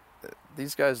so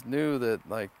these guys knew that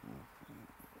like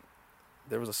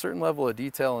there was a certain level of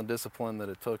detail and discipline that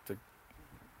it took to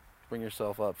bring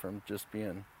yourself up from just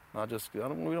being not just good.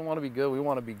 We don't want to be good. We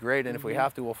want to be great. And if we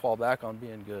have to, we'll fall back on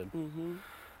being good.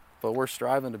 But we're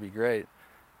striving to be great.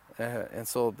 And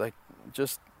so like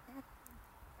just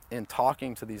in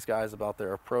talking to these guys about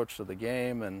their approach to the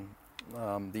game and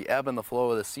the ebb and the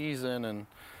flow of the season,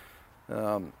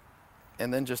 and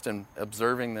then just in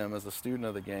observing them as a student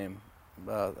of the game,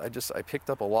 I picked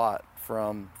up a lot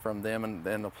from them and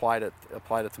then applied it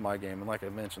to my game. And like I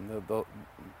mentioned, the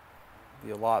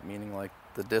a lot meaning like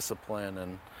the discipline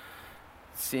and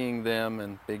seeing them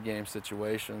in big game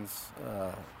situations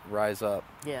rise up.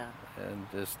 Yeah. And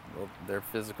just their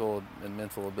physical and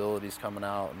mental abilities coming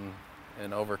out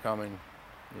and overcoming,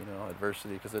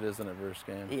 adversity, because it is an adverse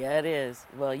game. Yeah, it is.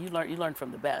 Well, you learn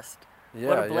from the best. Yeah,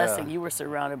 what a blessing. yeah. You were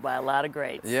surrounded by a lot of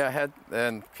greats. Yeah, I had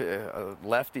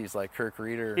lefties like Kirk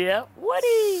Reeder. Yeah,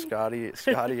 Woody.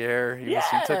 Scotty Air. He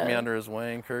took me Yeah. under his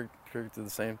wing. Kirk did the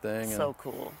same thing. So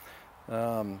cool.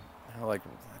 Like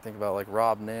I think about like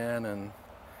Rob Nin, and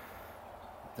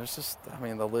there's just,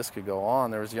 the list could go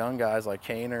on. There was young guys like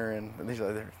Kaner, and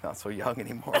they're not so young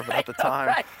anymore, but at the time,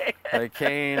 Right. like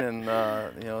Kane and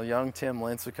young Tim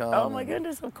Lincecum. Oh my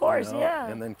goodness, of course, yeah.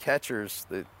 And then catchers,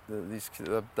 the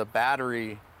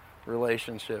battery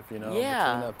relationship, Yeah. between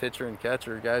that pitcher and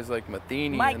catcher, guys like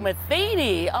Matheny. Mike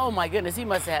Matheny. Oh my goodness, he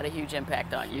must have had a huge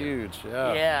impact on you. Huge,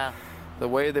 yeah. Yeah. The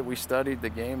way that we studied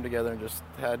the game together and just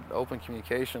had open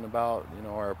communication about,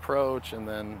 our approach, and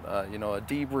then, a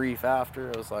debrief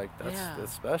after, it was like,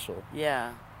 that's special.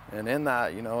 Yeah. And in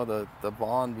that, the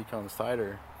bond becomes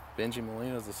tighter. Benji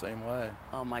Molina's the same way.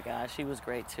 Oh my gosh, he was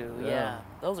great too. Yeah. Yeah.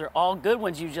 Those are all good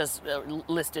ones you just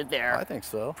listed there. I think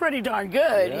so. Pretty darn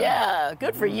good. Yeah. Yeah.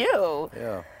 Good for you.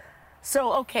 Yeah.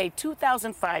 So, okay,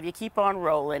 2005, you keep on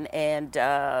rolling, and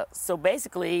so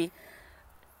basically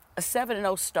a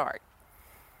 7-0 start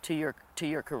to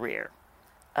your career.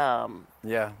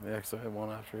 Yeah, because I had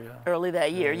one after, yeah. Early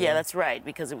that year. Yeah. Yeah, that's right,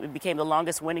 because it became the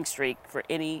longest winning streak for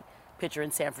any pitcher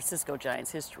in San Francisco Giants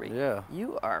history. Yeah.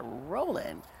 You are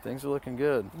rolling. Things are looking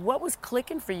good. What was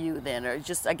clicking for you then? Or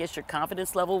just, I guess your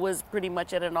confidence level was pretty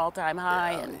much at an all-time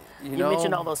high, and you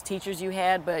mentioned all those teachers you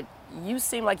had, but you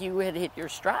seemed like you had hit your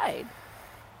stride.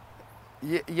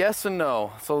 Yes and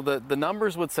no. So the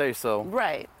numbers would say so.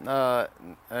 Right. But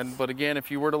again,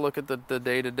 if you were to look at the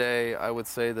day-to-day, I would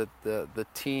say that the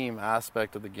team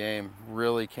aspect of the game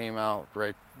really came out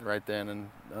right then,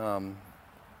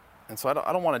 and so I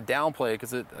don't want to downplay it,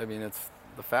 because it's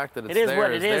the fact that it's it is there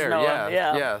what it is, there. Noah.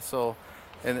 Yeah. So,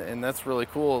 and that's really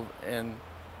cool, and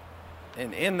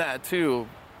in that too,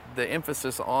 the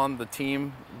emphasis on the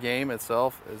team game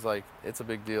itself is like, it's a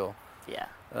big deal. Yeah.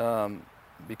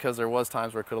 Because there was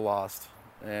times where I could have lost,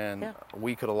 and Yeah.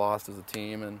 we could have lost as a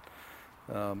team,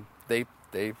 and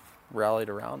they rallied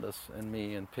around us and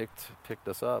me and picked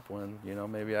us up when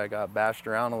maybe I got bashed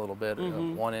around a little bit,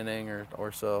 one inning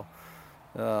or so.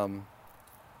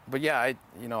 But yeah,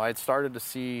 I'd started to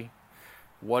see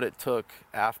what it took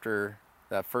after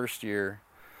that first year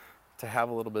to have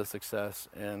a little bit of success,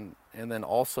 and then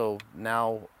also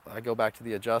now I go back to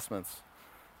the adjustments.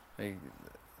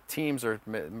 Teams are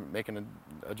making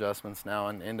adjustments now,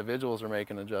 and individuals are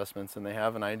making adjustments, and they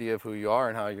have an idea of who you are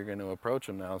and how you're going to approach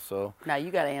them now. So Now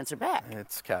you got to answer back.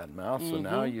 it's cat and mouse. So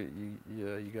now you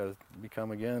got to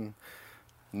become again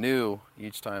new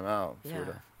each time out. Yeah. Sort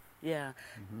of. Yeah.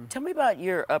 Tell me about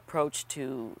your approach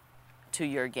to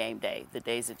your game day, the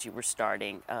days that you were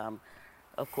starting.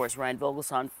 Of course, Ryan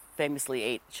Vogelsong famously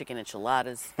ate chicken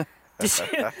enchiladas.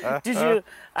 Did you?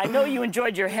 I know you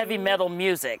enjoyed your heavy metal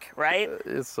music, right?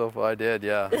 It's so fun. I did,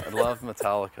 yeah. I love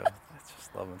Metallica. I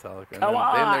just love Metallica. Come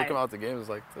on. Then they come out the game. It was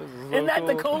like, this is so Isn't that cool.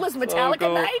 the coolest So Metallica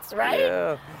cool. nights, right?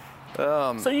 Yeah.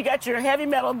 So you got your heavy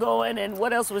metal going, and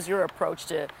what else was your approach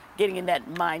to getting in that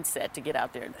mindset to get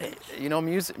out there and pitch?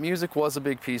 Music was a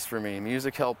big piece for me.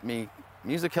 Music helped me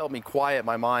quiet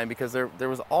my mind, because there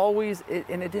was always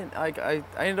and it didn't. I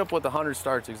ended up with 100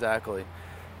 starts exactly.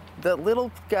 That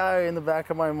little guy in the back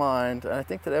of my mind, and I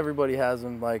think that everybody has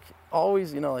him, like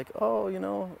always, who's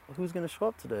gonna show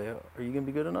up today? Are you gonna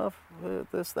be good enough?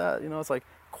 This, that, it's like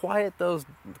quiet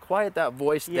that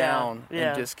voice down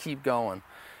and just keep going.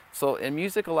 So, and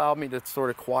music allowed me to sort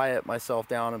of quiet myself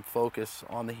down and focus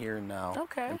on the here and now.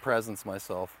 Okay. And presence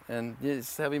myself. And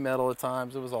it's heavy metal at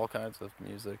times. It was all kinds of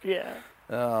music. Yeah.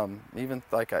 Even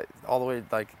like all the way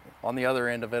like on the other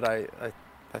end of it, I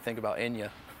think about Enya.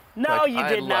 No, Like, you I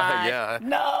did love- not. yeah.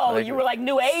 No, Like, you were like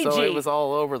new agey. So it was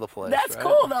all over the place. That's right?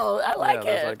 cool though. I like yeah, it.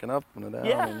 There's like an up and a down.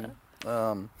 Yeah.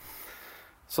 And,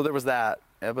 so there was that,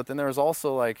 but then there was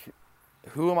also like,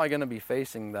 who am I going to be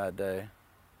facing that day?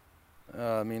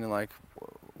 Meaning like,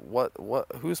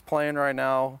 who's playing right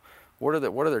now? What are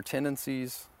their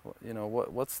tendencies?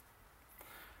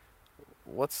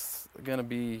 What's going to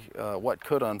be what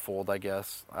could unfold, I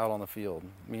guess, out on the field.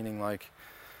 Meaning like,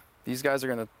 these guys are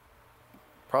going to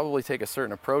probably take a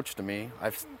certain approach to me.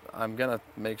 I'm going to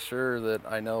make sure that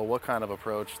I know what kind of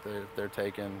approach they're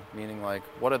taking, meaning like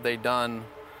what have they done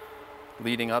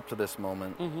leading up to this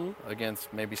moment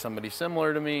against maybe somebody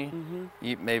similar to me,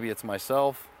 maybe it's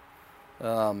myself.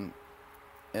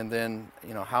 And then,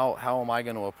 you know, how am I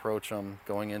going to approach them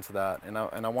going into that? And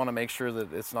I want to make sure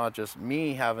that it's not just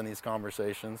me having these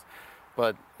conversations,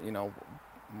 but, you know,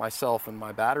 myself and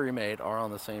my battery mate are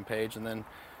on the same page. And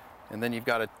then you've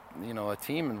got a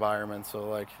team environment. So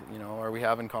like, you know, are we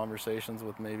having conversations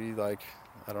with maybe like,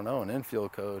 I don't know, an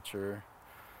infield coach or,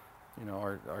 you know,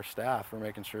 our staff? We're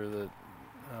making sure that,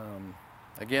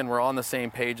 again, we're on the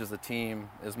same page as a team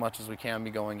as much as we can be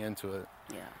going into it.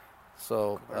 Yeah.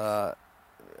 So,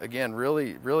 again,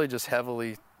 really just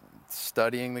heavily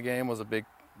studying the game was a big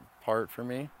part for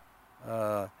me.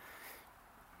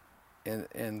 And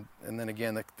then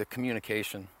again, the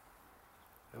communication,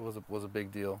 it was a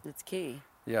big deal. It's key.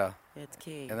 Yeah. It's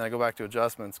key. And then I go back to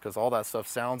adjustments because all that stuff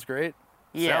sounds great.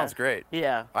 Yeah. Sounds great.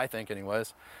 Yeah. I think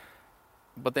anyways.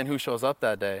 But then who shows up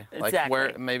that day? Exactly. Like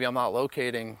where maybe I'm not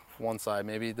locating one side.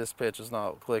 Maybe this pitch is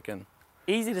not clicking.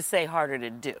 Easy to say, harder to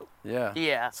do. Yeah.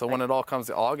 Yeah. So when it all comes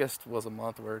to August was a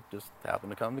month where it just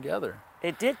happened to come together.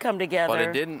 It did come together. But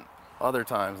it didn't other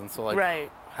times. And so like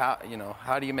right.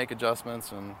 how do you make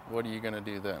adjustments and what are you going to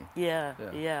do then?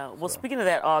 Yeah. Well, speaking of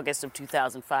that August of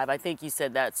 2005, I think you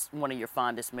said that's one of your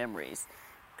fondest memories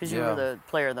because you were the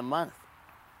player of the month.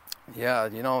 Yeah,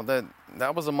 you know,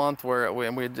 that was a month where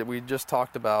we just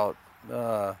talked about,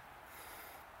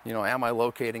 you know, am I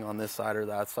locating on this side or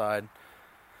that side?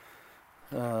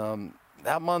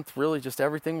 That month really just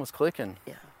everything was clicking.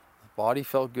 Yeah. Body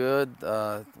felt good.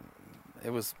 It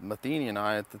was Matheny and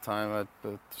I at the time. I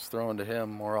was throwing to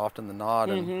him more often than not,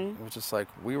 and it was just like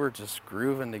we were just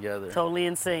grooving together. Totally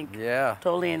in sync. Yeah.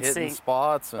 Totally in hitting sync.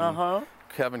 spots and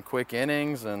having quick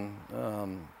innings and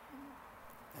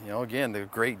you know, again, the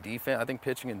great defense. I think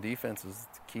pitching and defense is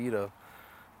the key to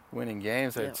winning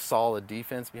games. Yeah. It's solid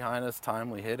defense behind us,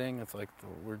 timely hitting. It's like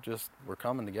we're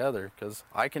coming together because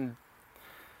I can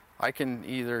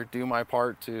either do my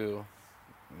part to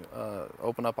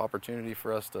open up opportunity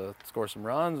for us to score some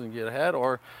runs and get ahead,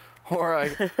 or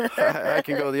I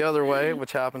can go the other way,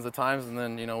 which happens at times, and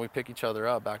then, you know, we pick each other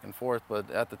up back and forth. But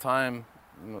at the time,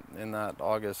 in that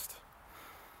August,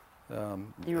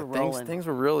 you were rolling. Things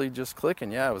were really just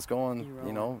clicking. Yeah, it was going,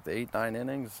 you know, 8-9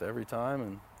 innings every time,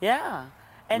 and yeah.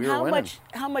 And we were winning.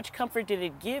 how much comfort did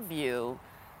it give you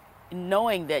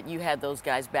knowing that you had those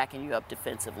guys backing you up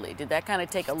defensively? Did that kind of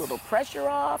take a little pressure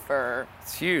off, or?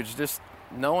 It's huge, just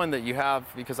knowing that you have,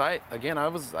 because I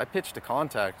pitched to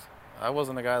contact. I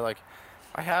wasn't a guy like,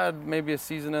 I had maybe a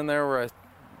season in there where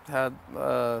I had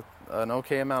an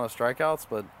okay amount of strikeouts,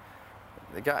 but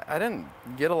I didn't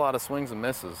get a lot of swings and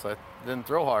misses. I didn't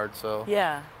throw hard, so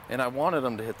yeah. And I wanted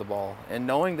them to hit the ball. And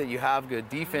knowing that you have good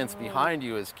defense behind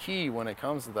you is key when it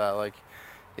comes to that. Like,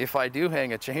 if I do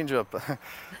hang a changeup,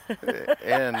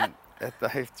 and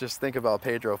I just think about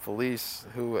Pedro Feliz,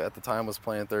 who at the time was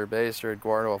playing third base, or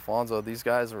Eduardo Alfonso. These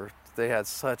guys they had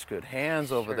such good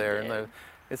hands over there, did. and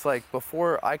it's like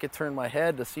before I could turn my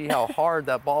head to see how hard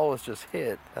that ball was just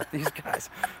hit at these guys,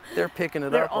 they're picking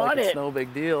it up like it's no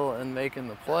big deal and making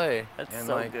the play. That's and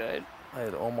so good. I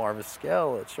had Omar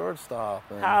Vizquel at shortstop.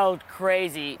 And how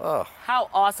crazy! How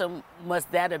awesome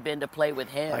must that have been to play with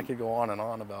him? I could go on and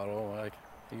on about Omar.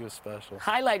 He was special.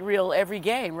 Highlight reel every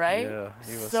game, right? Yeah,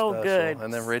 he was so special. good.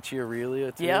 And then Richie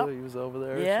Aurelia too. Yep. He was over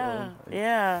there. Yeah, so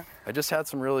yeah. I just had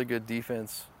some really good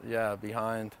defense. Yeah,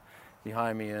 behind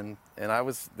me, and it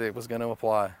was going to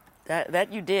apply.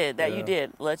 That you did. You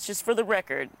did. Let's just, for the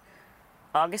record,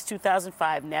 August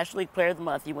 2005, National League Player of the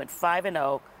Month. You went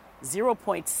 5-0,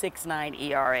 0.69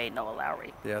 ERA. Noah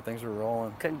Lowry. Yeah, things were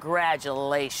rolling.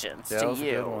 Congratulations to you. That was a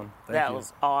good one. Thank that you.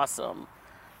 was awesome.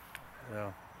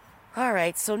 Yeah. All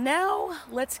right, so now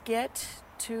let's get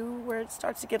to where it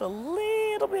starts to get a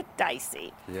little bit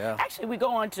dicey. Yeah. Actually, we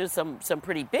go on to some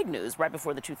pretty big news. Right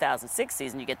before the 2006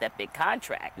 season, you get that big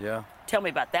contract. Yeah. Tell me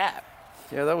about that.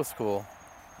 Yeah, that was cool.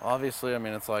 Obviously, I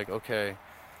mean, it's like, okay,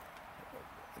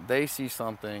 they see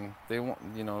something. They want,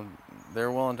 you know, they're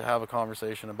willing to have a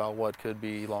conversation about what could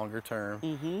be longer term,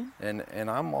 and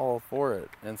I'm all for it.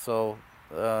 And so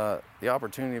the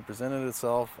opportunity presented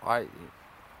itself. I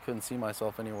couldn't see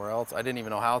myself anywhere else. I didn't even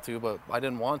know how to, but I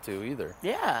didn't want to either.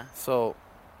 Yeah. So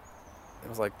it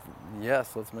was like,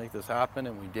 yes, let's make this happen,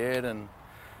 and we did. And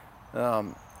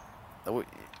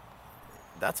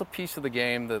that's a piece of the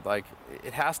game that, like,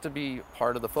 it has to be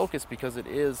part of the focus because it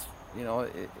is, you know,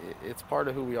 it's part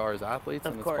of who we are as athletes,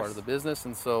 and it's part of the business.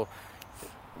 And so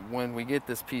when we get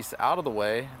this piece out of the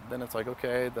way, then it's like,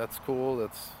 okay, that's cool,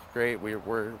 that's great.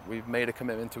 We've made a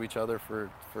commitment to each other for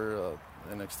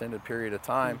an extended period of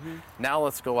time. Now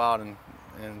let's go out and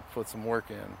put some work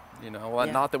in. You know, well,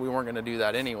 not that we weren't going to do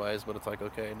that anyways, but it's like,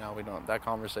 okay, now we don't. That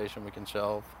conversation we can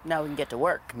shelve. Now we can get to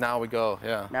work. Now we go,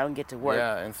 yeah. Now we can get to work.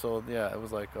 Yeah, and so it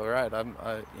was like, all right, I'm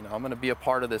going to be a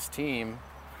part of this team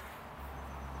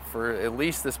for at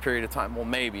least this period of time. Well,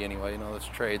 maybe anyway. You know, there's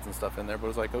trades and stuff in there, but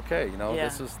it's like, okay, you know,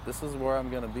 this is where I'm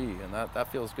going to be, and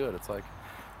that feels good. It's like,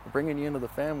 we're bringing you into the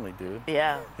family, dude.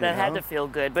 Yeah, that had to feel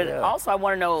good. But also, I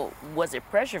want to know, was it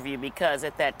pressure for you? Because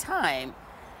at that time,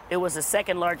 it was the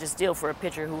second largest deal for a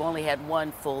pitcher who only had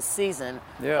one full season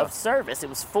of service. It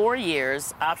was 4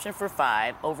 years, option for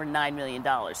 5, over $9 million.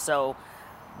 So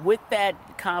with that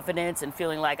confidence and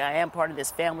feeling like I am part of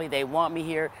this family, they want me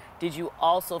here, did you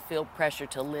also feel pressure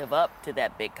to live up to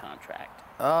that big contract?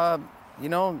 You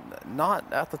know, not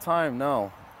at the time,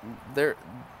 no.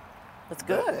 That's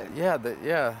good.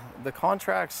 The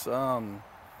contracts,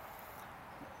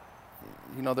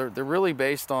 you know, they're really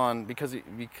based on, because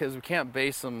we can't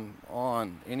base them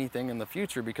on anything in the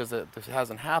future because it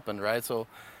hasn't happened, right? So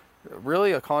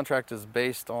really a contract is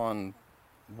based on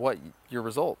what your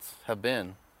results have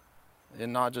been,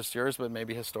 and not just yours, but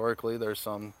maybe historically there's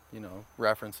some, you know,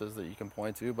 references that you can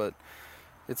point to, but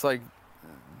it's like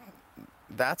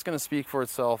that's going to speak for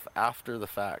itself after the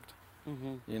fact,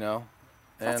 you know?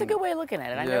 That's a good way of looking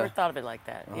at it. I never thought of it like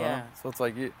that. Yeah. So it's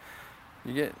like you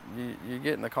get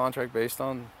in the contract based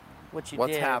on what's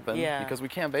happened, because we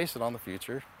can't base it on the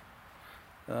future.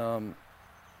 And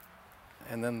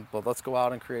then, but let's go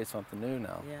out and create something new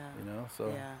now. Yeah. You know.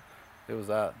 So it was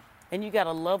that. And you got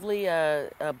a lovely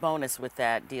bonus with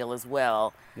that deal as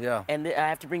well. Yeah. And I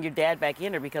have to bring your dad back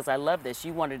in here because I love this.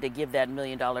 You wanted to give that $1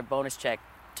 million bonus check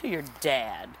to your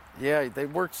dad. Yeah, they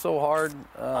worked so hard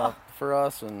for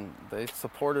us, and they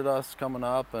supported us coming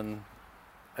up, and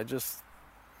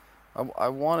I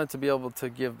wanted to be able to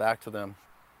give back to them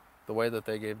the way that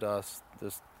they gave to us.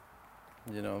 Just,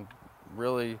 you know,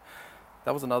 really,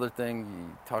 that was another thing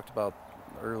you talked about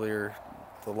earlier,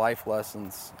 the life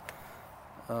lessons.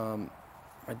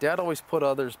 My dad always put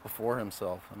others before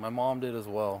himself, and my mom did as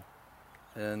well.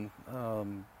 And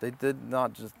they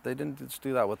didn't just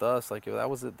do that with us. Like that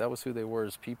was who they were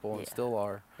as people, and still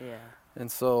are. Yeah. And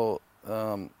so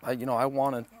I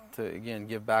wanted to again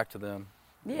give back to them.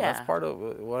 Yeah. And that's part of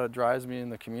what drives me in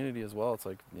the community as well. It's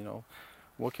like, you know,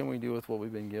 what can we do with what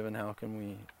we've been given? How can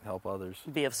we help others?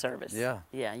 Be of service. Yeah.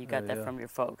 Yeah, you got that from your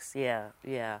folks. Yeah,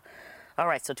 yeah. All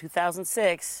right, so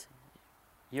 2006,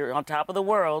 you're on top of the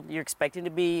world. You're expecting to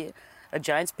be a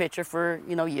Giants pitcher for,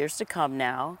 you know, years to come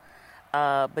now.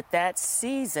 But that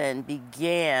season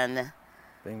began.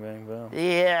 Bing, bang, boom.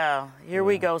 Yeah. Here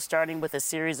we go, starting with a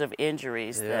series of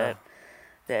injuries that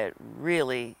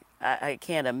really, I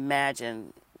can't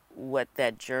imagine what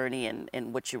that journey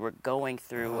and what you were going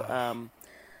through.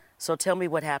 So tell me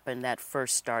what happened that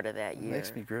first start of that year. It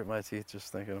makes me grit my teeth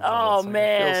just thinking about it. Oh,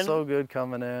 man. It feels so good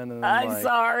coming in. And I'm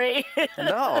sorry.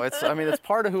 No, it's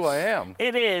part of who I am.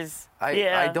 It is.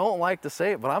 I don't like to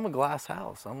say it, but I'm a glass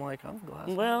house. I'm a glass house.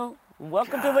 Well,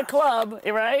 welcome to the club,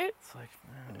 right? It's like,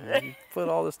 man, you put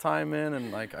all this time in,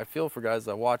 and like I feel for guys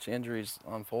that watch injuries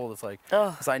unfold. It's like,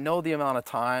 because I know the amount of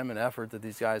time and effort that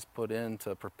these guys put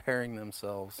into preparing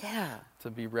themselves to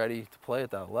be ready to play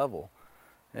at that level.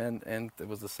 And it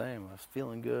was the same. I was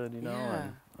feeling good, you know. Yeah.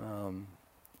 And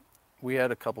we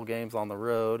had a couple games on the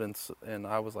road, and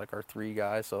I was like our 3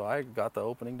 guys, so I got the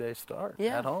opening day start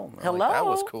at home. Hello. Like, that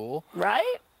was cool.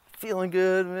 Right? Feeling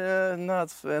good, man,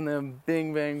 nuts, and then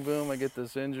bing, bang, boom, I get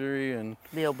this injury and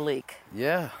the oblique.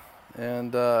 Yeah,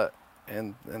 and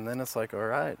then it's like, all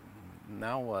right,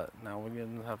 now what? Now we're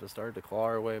gonna have to start to claw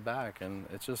our way back, and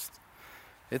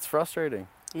it's frustrating.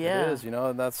 Yeah, it is, you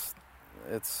know, and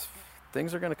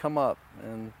things are gonna come up,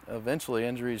 and eventually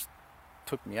injuries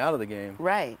took me out of the game.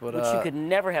 Right, but, which you could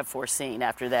never have foreseen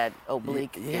after that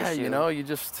oblique Yeah, issue. You know, you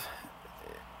just.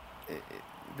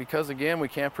 Because again, we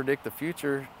can't predict the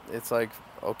future. It's like,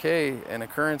 okay, an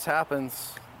occurrence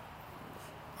happens.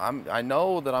 I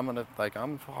know that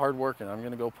I'm hard working. I'm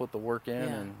gonna go put the work in,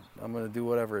 and I'm gonna do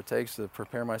whatever it takes to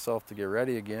prepare myself to get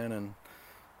ready again.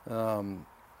 And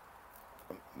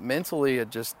mentally,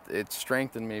 it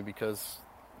strengthened me, because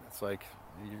it's like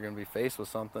you're gonna be faced with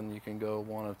something. You can go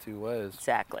one of 2 ways.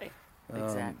 Exactly.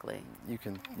 Exactly. You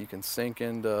can sink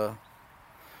into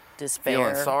despair,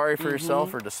 feeling sorry for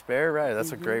yourself, or despair, right?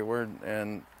 That's a great word.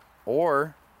 And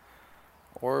or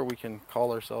we can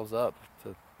call ourselves up to,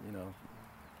 you know,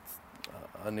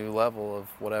 a new level of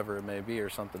whatever it may be, or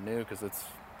something new, because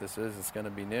it's going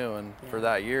to be new. And for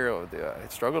that year, I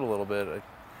struggled a little bit.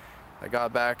 I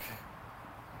got back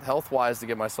health-wise to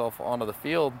get myself onto the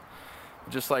field,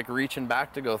 just like reaching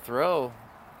back to go throw,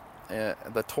 and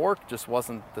the torque just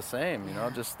wasn't the same, you know,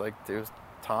 just like there was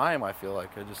time. I feel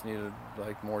like I just needed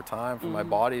like more time for my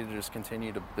body to just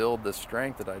continue to build the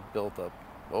strength that I'd built up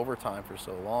over time for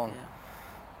so long.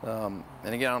 And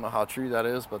again, I don't know how true that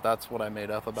is, but that's what I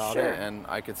made up about it, and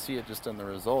I could see it just in the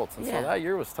results. And so that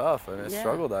year was tough. I mean, I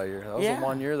struggled that year. That was the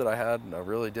one year that I had a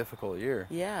really difficult year.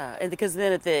 Yeah, and because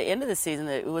then at the end of the season,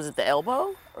 was it the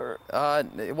elbow? Or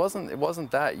it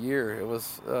wasn't that year. It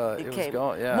was it was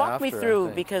going. Yeah. Walk me after, through,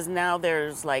 because now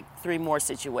there's like 3 more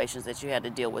situations that you had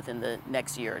to deal with in the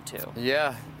next year or 2.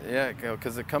 Yeah,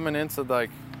 because coming into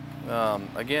like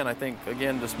again, I think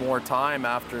just more time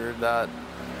after that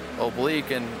oblique,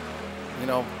 and you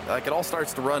know, like it all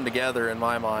starts to run together in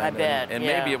my mind. I bet. And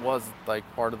maybe it was like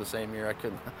part of the same year. I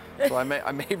couldn't. So I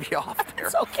may be off there.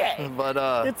 It's okay. But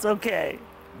it's okay.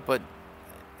 But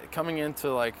coming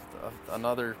into like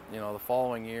another, you know, the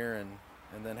following year,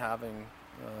 and then having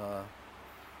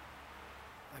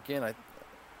again,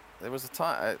 there was a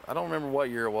time, I don't remember what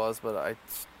year it was, but I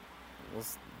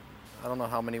don't know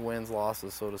how many wins,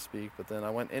 losses, so to speak. But then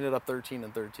I ended up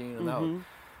 13-13, and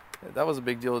that was a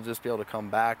big deal to just be able to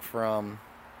come back from,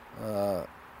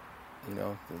 you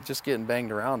know, just getting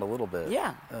banged around a little bit.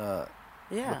 Yeah.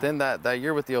 But then that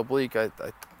year with the oblique, I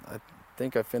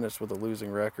think I finished with a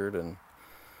losing record, and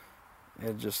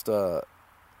it just.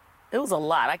 It was a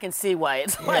lot. I can see why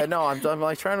it's like. Yeah, no, I'm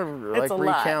like trying to like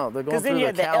recount. They're going through then you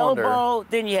had the elbow,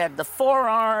 then you had the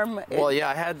forearm. Well, yeah,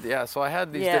 I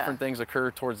had these different things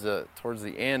occur towards the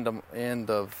end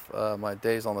of my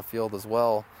days on the field as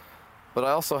well. But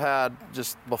I also had,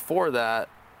 just before that,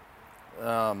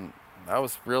 I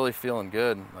was really feeling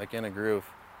good, like in a groove.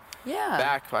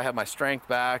 Yeah. I had my strength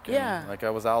back, and like I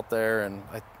was out there, and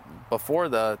before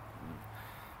that,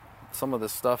 some of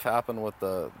this stuff happened with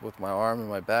my arm and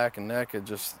my back and neck. It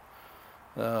just,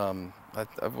 I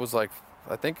was like,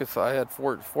 I think if I had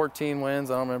 14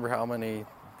 wins, I don't remember how many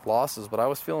losses, but I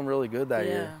was feeling really good that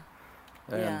year.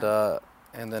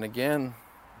 And then again,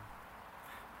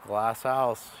 glass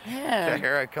house. Yeah.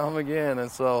 Here I come again.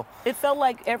 And so it felt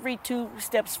like every 2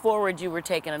 steps forward, you were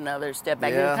taking another step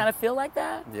back. Yeah. Did it kind of feel like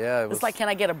that? Yeah. It's like, can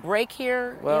I get a break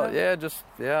here? Well, you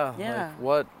know? Like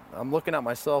what I'm looking at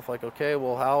myself, like, okay,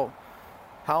 well,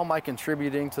 how am I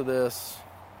contributing to this?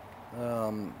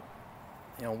 You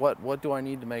know, what do I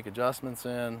need to make adjustments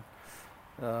in?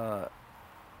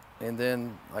 And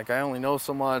then, like, I only know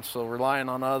so much, so relying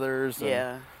on others.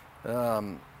 And,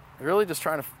 really just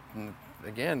trying to,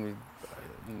 again,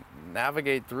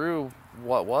 navigate through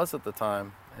what was at the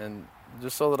time, and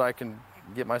just so that I can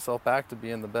get myself back to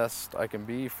being the best I can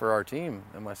be for our team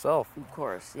and myself. Of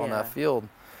course, on that field.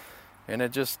 And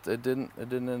it didn't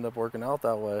end up working out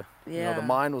that way. Yeah. You know,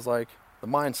 the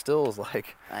mind still is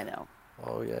like, I know.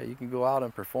 Oh yeah, you can go out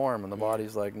and perform, and the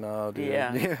body's like, no, dude.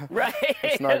 Yeah. Right.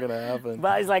 It's not gonna happen.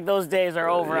 Body's like, those days are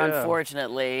over,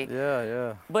 unfortunately.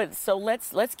 Yeah. But so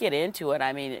let's get into it.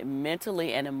 I mean,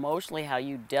 mentally and emotionally, how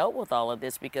you dealt with all of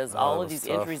this, because all of these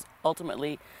injuries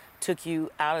ultimately took you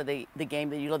out of the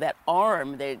game. That, you know, that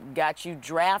arm that got you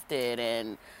drafted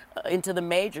and into the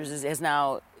majors is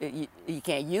now you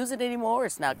can't use it anymore.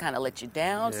 It's now kind of let you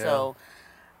down. Yeah. So.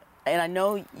 And I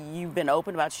know you've been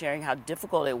open about sharing how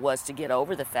difficult it was to get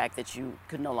over the fact that you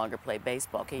could no longer play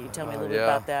baseball. Can you tell me a little bit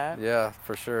about that? Yeah,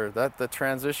 for sure. The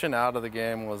transition out of the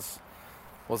game was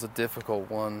a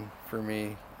difficult one for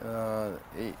me.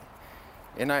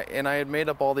 And I had made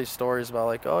up all these stories about,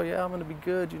 like, oh yeah, I'm going to be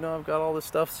good. You know, I've got all this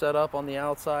stuff set up on the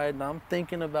outside, and I'm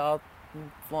thinking about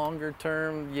longer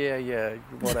term. Yeah,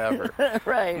 whatever.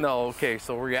 Right. No, okay.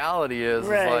 So reality is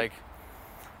like,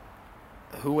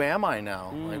 who am I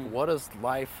now? Like, what does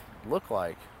life look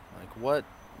like? Like,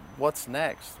 what's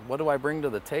next? What do I bring to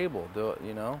the table?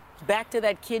 You know? Back to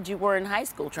that kid you were in high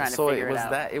school trying to figure it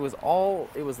out. It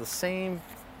was the same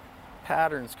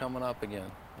patterns coming up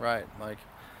again, right? Like,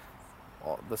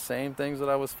 the same things that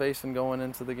I was facing going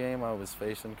into the game, I was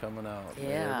facing coming out.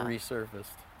 Yeah. It resurfaced.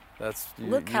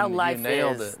 Look how life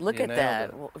nailed is. it. Look you at that.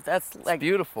 It. Well, that's like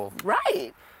beautiful.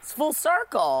 Right. It's full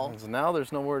circle. So now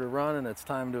there's nowhere to run, and it's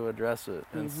time to address it.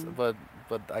 And but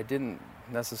I didn't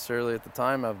necessarily at the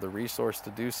time have the resource to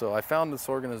do so. I found this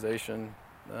organization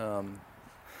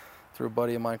through a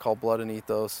buddy of mine called Blood and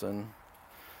Ethos, and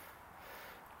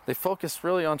they focus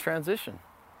really on transition,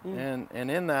 and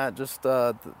in that, just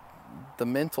the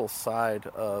mental side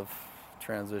of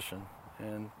transition.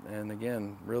 And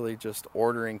again, really just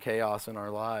ordering chaos in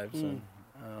our lives and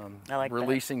I like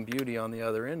releasing beauty on the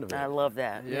other end of it. I love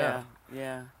that.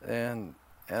 Yeah. And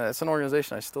it's an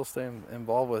organization I still stay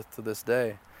involved with to this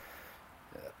day.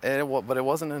 but it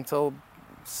wasn't until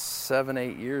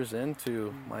 7-8 years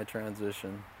into my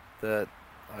transition that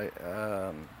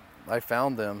I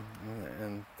found them,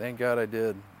 and thank God I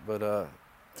did. But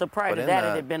so prior to that,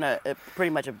 it had been a pretty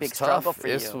much a big struggle for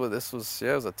you. This was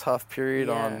it was a tough period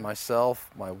on myself,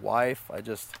 my wife. I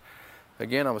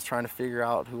was trying to figure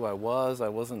out who I was. I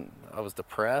was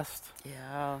depressed.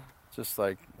 Yeah. Just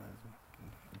like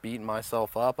beating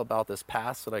myself up about this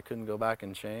past that I couldn't go back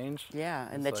and change. Yeah,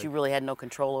 and that you really had no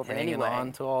control over anyway. Hanging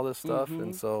on to all this stuff,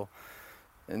 and so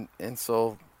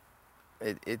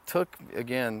it took,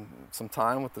 again, some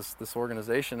time with this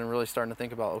organization and really starting to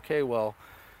think about, okay, well,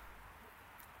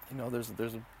 maybe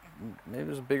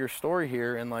there's a bigger story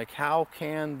here, and like, how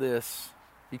can this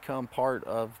become part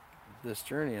of this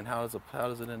journey, and how does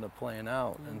it end up playing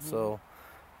out? And so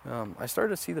I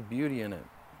started to see the beauty in it,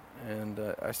 and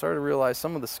I started to realize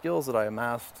some of the skills that I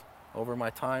amassed over my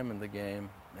time in the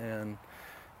game, and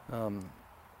I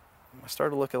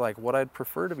started to look at like what I'd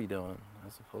prefer to be doing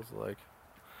as opposed to like,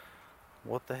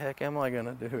 what the heck am I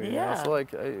gonna do? You know? So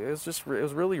like it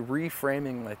was really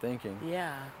reframing my thinking.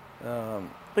 Yeah.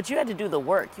 But you had to do the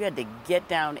work. You had to get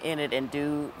down in it and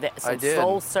do some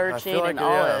soul searching and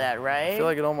all of that, right? I feel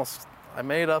like I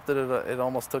made up that it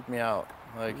almost took me out.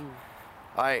 Like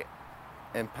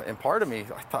and part of me,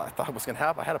 I thought it was gonna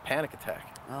happen. I had a panic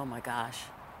attack. Oh my gosh.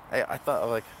 I thought,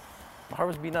 like, my heart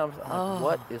was beating up. I'm like,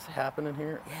 what is happening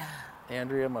here? Yeah.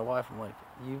 Andrea, my wife, I'm like,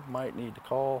 you might need to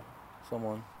call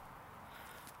someone.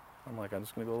 I'm like, I'm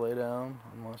just gonna go lay down.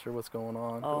 I'm not sure what's going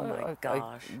on. Oh my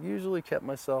gosh. I usually kept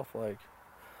myself like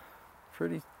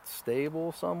pretty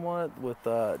stable somewhat with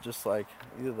just like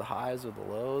either the highs or the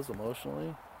lows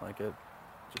emotionally. Like it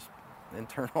just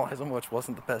internalize them, which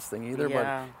wasn't the best thing either.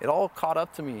 Yeah. But it all caught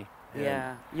up to me.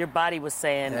 Yeah, your body was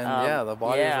saying. And the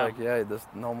body was like, this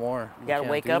no more. You gotta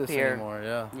wake up here. Anymore.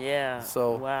 Yeah. Yeah.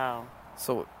 So wow.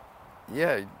 So,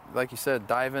 yeah, like you said,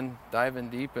 diving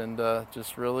deep and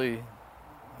just really,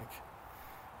 like,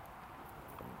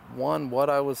 what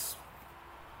I was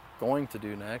going to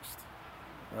do next,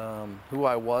 who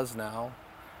I was now,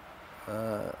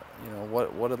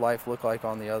 what did life look like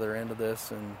on the other end of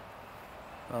this, and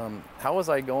how was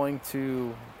I going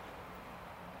to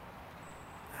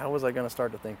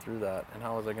start to think through that, and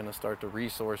how was I going to start to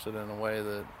resource it in a way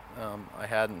that I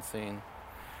hadn't seen.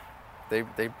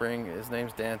 They bring, his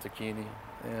name's Dan Tacchini,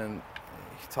 and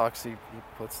he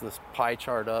puts this pie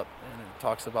chart up, and it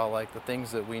talks about like the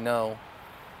things that we know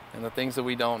and the things that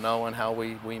we don't know, and how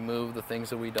we move the things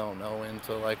that we don't know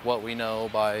into like what we know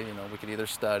by, we could either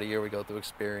study or we go through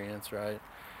experience, right?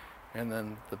 And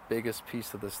then the biggest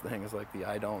piece of this thing is like the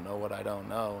I don't know what I don't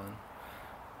know,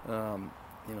 and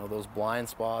those blind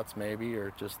spots maybe,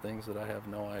 or just things that I have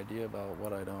no idea about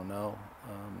what I don't know.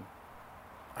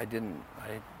 I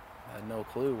had no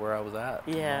clue where I was at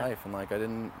in life, and like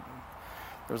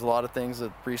there's a lot of things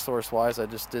that resource-wise I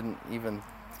just didn't even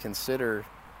consider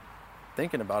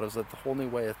thinking about. It was like the whole new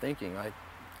way of thinking. I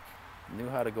knew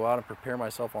how to go out and prepare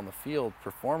myself on the field,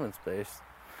 performance-based,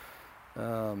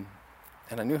 and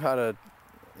I knew how to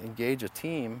engage a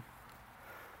team,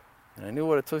 and I knew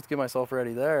what it took to get myself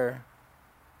ready there.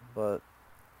 But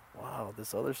wow,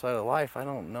 this other side of life I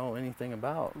don't know anything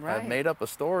about. Right. I've made up a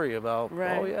story about,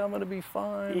 right. Oh yeah, I'm gonna be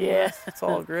fine. Yeah. It's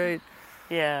all great.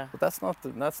 Yeah. But that's not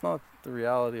the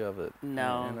reality of it.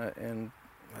 No. And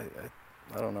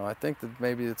I don't know. I think that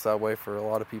maybe it's that way for a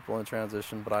lot of people in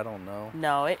transition, but I don't know.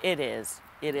 No, it is.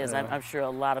 It is. Yeah. I'm sure a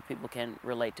lot of people can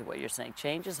relate to what you're saying.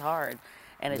 Change is hard,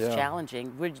 and it's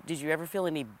challenging. Did you ever feel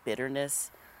any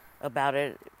bitterness about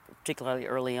it, particularly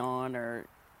early on, or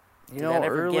did that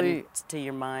ever get into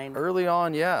your mind? Early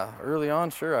on, yeah. Early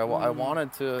on, sure. I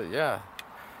wanted to,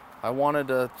 I wanted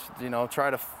to,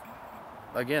 try to,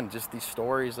 again, just these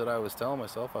stories that I was telling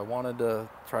myself, I wanted to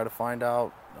try to find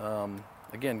out,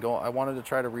 I wanted to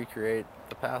try to recreate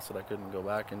the past that I couldn't go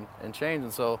back and change.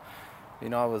 And so,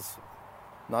 I was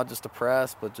not just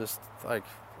depressed, but just like,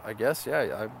 I guess,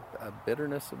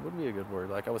 bitterness would be a good word.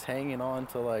 Like I was hanging on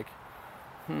to like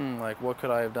what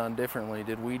could I have done differently?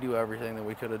 Did we do everything that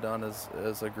we could have done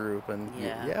as a group? And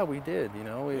we did.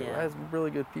 I had some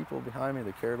really good people behind me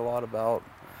that cared a lot about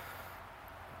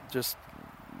just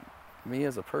me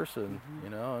as a person,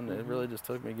 and it really just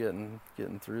took me getting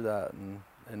through that and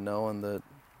knowing that,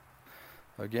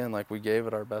 again, like we gave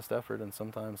it our best effort, and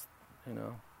sometimes,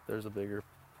 there's a bigger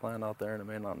plan out there, and it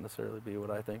may not necessarily be what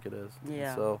I think it is.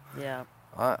 Yeah. So yeah.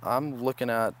 I'm looking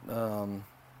at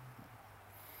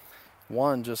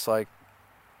one, just like,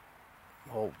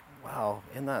 oh wow,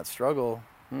 in that struggle,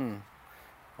 I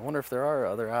wonder if there are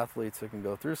other athletes that can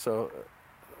go through. So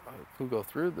who go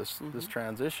through this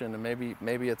transition, and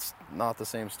maybe it's not the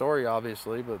same story,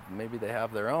 obviously, but maybe they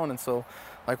have their own. And so,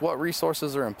 like, what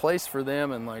resources are in place for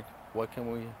them, and like what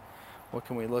can we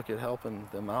look at helping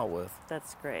them out with?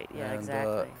 That's great. Yeah, and,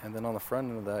 exactly. And then on the front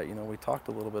end of that, we talked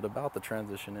a little bit about the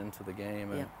transition into the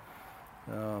game,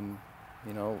 and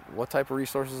what type of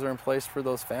resources are in place for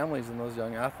those families and those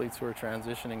young athletes who are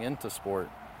transitioning into sport,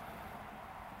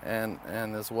 and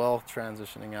as well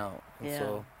transitioning out. And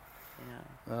so,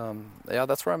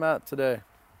 that's where I'm at today.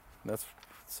 That's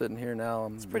sitting here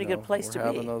now. It's a pretty good place to be.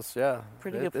 Having those,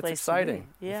 pretty good place. It's exciting.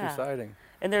 To be. Yeah, it's exciting.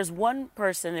 And there's one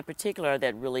person in particular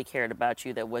that really cared about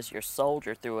you, that was your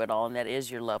soldier through it all, and that is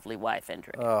your lovely wife,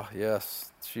 Andrea. Oh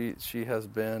yes, she has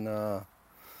been.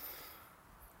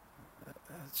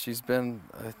 She's been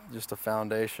just a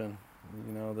foundation,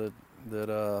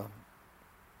 that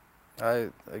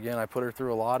I put her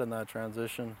through a lot in that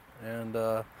transition, and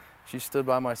she stood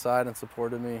by my side and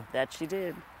supported me. That she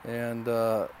did. And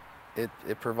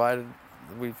it provided.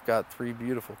 We've got 3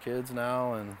 beautiful kids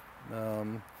now,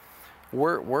 and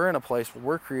we're in a place where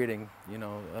we're creating,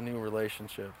 a new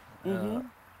relationship.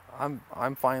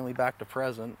 I'm finally back to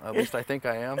present. At least I think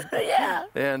I am. Yeah.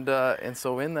 And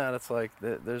so in that, it's like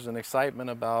there's an excitement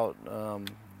about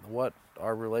what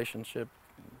our relationship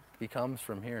becomes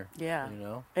from here. Yeah.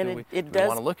 And it we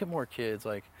want to look at more kids.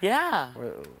 Like, yeah.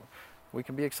 We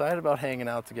can be excited about hanging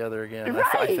out together again.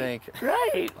 Right. I think.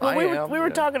 Right. Well, we were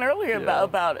talking earlier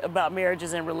about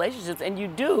marriages and relationships, and you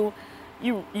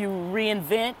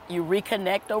reinvent, you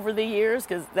reconnect over the years,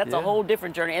 because that's a whole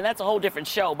different journey, and that's a whole different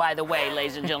show, by the way,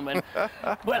 ladies and gentlemen.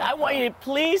 But I want you to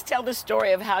please tell the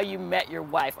story of how you met your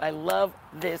wife. I love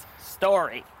this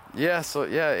story. Yeah. So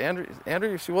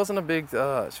Andrea, she wasn't a big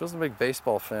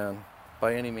baseball fan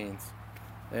by any means,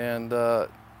 and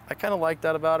I kind of liked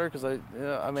that about her, because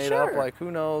I made up, like, who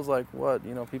knows, like, what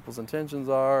people's intentions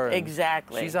are. And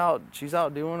exactly. She's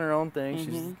out doing her own thing.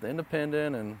 She's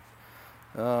independent,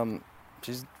 and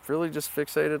she's really just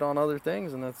fixated on other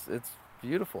things, and it's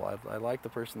beautiful. I like the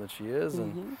person that she is,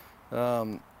 and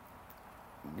I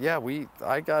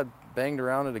got banged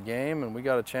around at a game, and we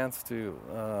got a chance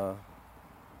to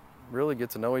really get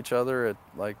to know each other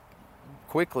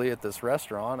quickly at this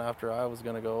restaurant, after I was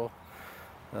going to go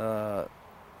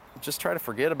just try to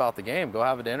forget about the game, go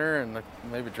have a dinner and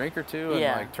maybe a drink or two,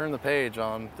 and turn the page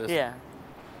on this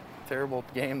terrible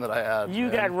game that I had.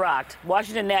 You got rocked.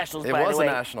 Washington Nationals, by the way. It was the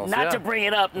Nationals, Not to bring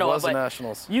it up, Noah, it was the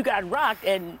Nationals. You got rocked,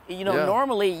 and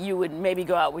normally you would maybe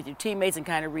go out with your teammates and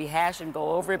kind of rehash and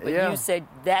go over it, but you said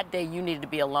that day you needed to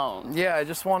be alone. Yeah, I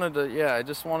just wanted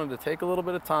to take a little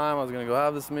bit of time. I was going to go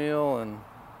have this meal and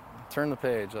turn the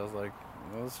page. I was like,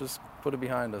 let's just put it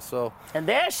behind us. So, and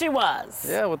there she was.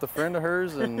 Yeah, with a friend of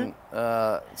hers, and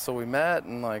so we met,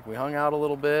 and we hung out a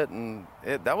little bit, and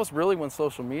that was really when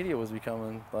social media was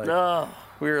becoming we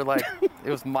were it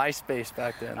was MySpace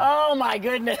back then. Oh my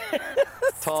goodness.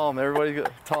 Everybody's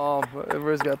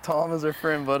got Tom as their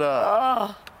friend, but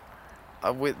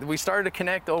we started to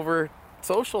connect over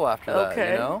social after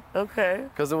that. Okay.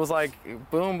 Because it was like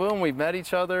boom, boom, we met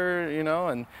each other,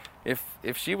 and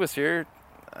if she was here,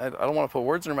 I don't want to put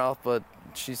words in her mouth, but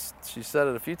she said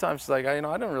it a few times. She's like, I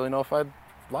didn't really know if I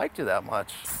liked you that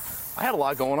much. I had a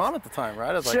lot going on at the time,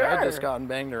 right? I was I had just gotten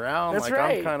banged around. That's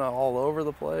right. I'm kind of all over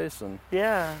the place, and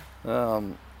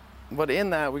but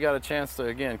in that we got a chance to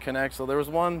again connect. So there was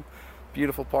one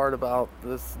beautiful part about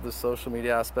this social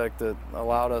media aspect that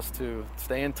allowed us to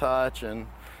stay in touch and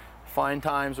find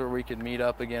times where we could meet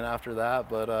up again after that,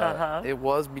 but it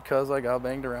was because I got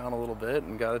banged around a little bit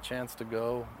and got a chance to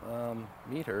go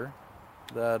meet her.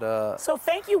 So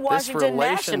thank you, Washington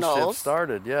Nationals.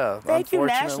 Started, Thank you,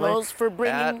 Nationals, for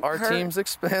bringing at our team's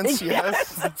expense.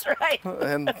 Yes, that's right.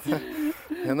 And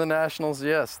in the Nationals,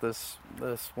 yes, this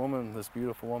woman, this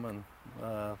beautiful woman,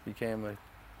 became a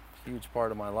huge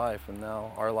part of my life, and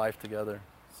now our life together.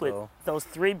 With those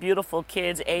 3 beautiful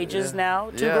kids, ages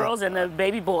now, 2 girls and a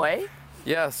baby boy.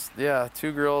 Yes,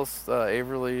 2 girls,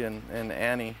 Averly and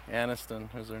Annie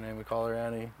Aniston is their name. We call her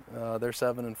Annie. They're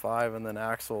 7 and 5, and then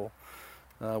Axel.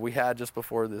 We had just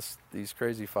before these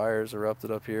crazy fires erupted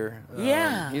up here.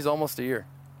 He's almost a year.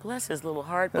 Bless his little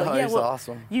heart. But he's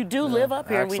awesome. You do live up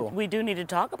here. We do need to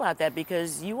talk about that,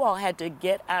 because you all had to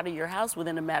get out of your house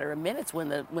within a matter of minutes when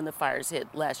the fires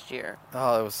hit last year.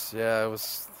 Oh, it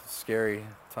was scary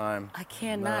time. I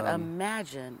cannot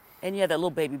imagine. And you had that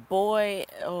little baby boy.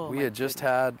 Oh, we had just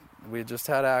had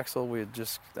Axel.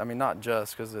 Not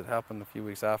just, because it happened a few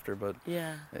weeks after, but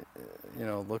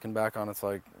looking back on it, it's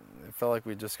like it felt like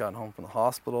we'd just gotten home from the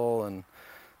hospital, and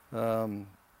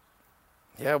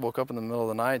woke up in the middle of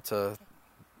the night to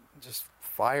just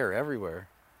fire everywhere,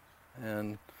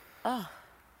 and Oh.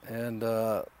 And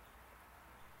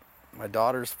my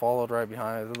daughters followed right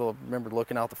behind. I remember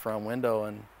looking out the front window,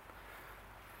 and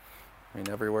I mean,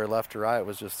 everywhere left to right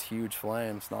was just huge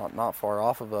flames, not far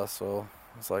off of us. So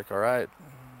it's like, all right,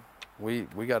 we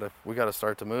gotta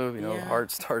start to move. You know, the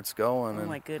heart starts going. Oh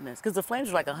my goodness! Because the flames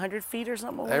were like 100 feet or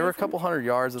something. They were a couple hundred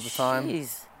yards at the time.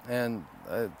 Jeez. And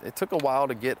it took a while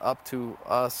to get up to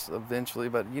us eventually.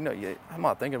 But you know, I'm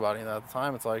not thinking about any of that at the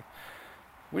time. It's like,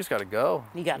 we just got to go.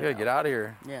 You got to get out of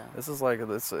here. Yeah. This is like, it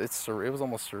was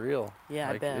almost surreal. Yeah,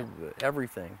 like, I bet.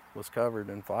 Everything was covered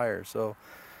in fire. So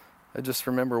I just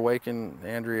remember waking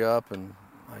Andrea up and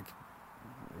like,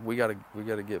 we got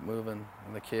to get moving.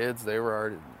 And the kids, they were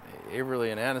already,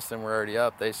 Averly and Aniston were already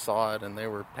up. They saw it and they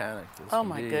were panicked. Oh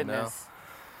my goodness. You know?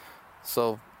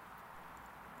 So,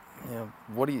 you know,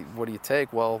 what do you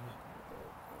take? Well,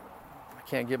 I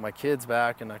can't get my kids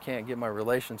back and I can't get my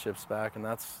relationships back, and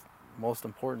that's most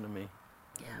important to me.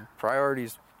 Yeah.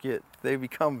 Priorities they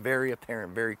become very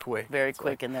apparent very quick. Very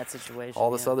quick in that situation.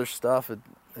 All this other stuff,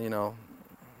 you know,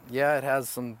 yeah, it has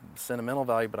some sentimental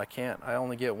value, but I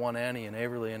only get one Annie and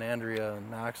Averly and Andrea and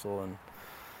Maxwell, and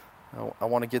I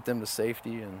want to get them to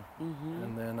safety, and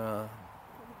then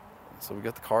so we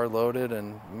got the car loaded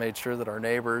and made sure that our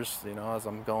neighbors, you know, as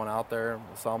I'm going out there,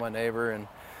 I saw my neighbor and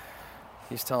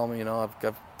he's telling me, you know,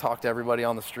 I've talked to everybody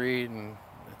on the street and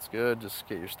it's good, just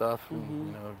get your stuff and,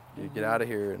 you know, get out of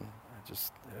here. And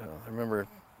I remember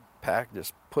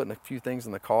just putting a few things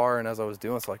in the car, and as I was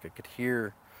doing, it's like I could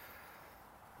hear,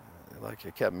 like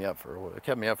it kept me up for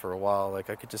a while.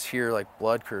 Like I could just hear like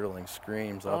blood curdling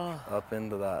screams up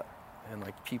into that, and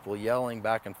like people yelling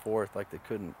back and forth like they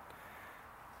couldn't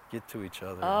get to each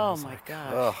other. Oh my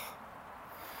gosh.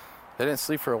 They didn't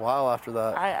sleep for a while after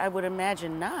that. I would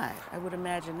imagine not.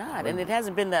 And it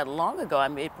hasn't been that long ago. I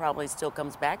mean, it probably still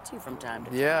comes back to you from time to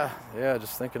time. Yeah,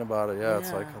 just thinking about it. Yeah,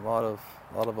 it's like a lot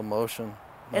of emotion.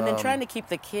 And then trying to keep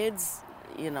the kids,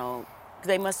 you know,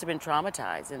 they must have been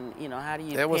traumatized, and you know, how do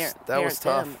you that was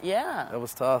tough. Them? Yeah. That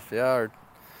was tough. Yeah.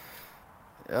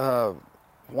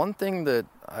 One thing that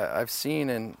I've seen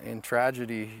in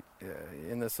tragedy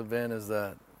in this event is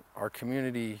that our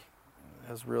community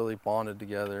has really bonded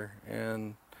together,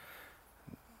 and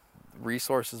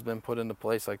resources been put into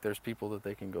place. Like there's people that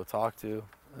they can go talk to.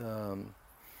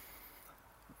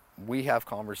 We have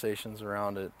conversations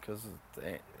around it because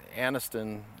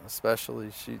Aniston,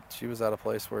 especially, she was at a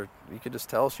place where you could just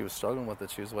tell she was struggling with it.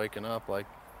 She was waking up like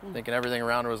thinking everything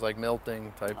around her was like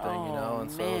melting type thing, you know. And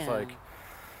so it was like,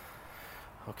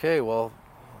 okay, well,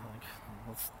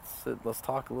 let's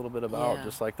talk a little bit about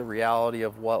just like the reality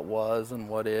of what was and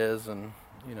what is, and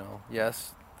you know,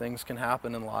 yes, things can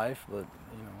happen in life, but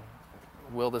you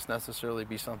know, will this necessarily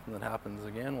be something that happens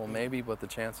again? Well, maybe, but the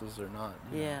chances are not.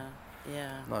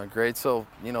 Not great. So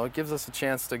you know, it gives us a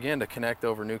chance to connect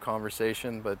over new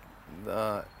conversation, but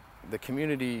the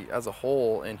community as a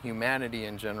whole and humanity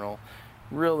in general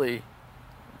really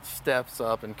steps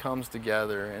up and comes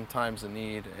together in times of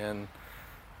need, and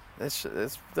that's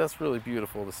really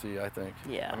beautiful to see, I think.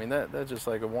 Yeah. I mean, that just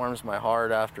like, it warms my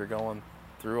heart after going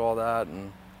through all that,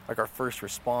 and like our first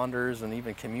responders and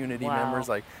even community members,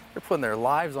 like they're putting their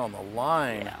lives on the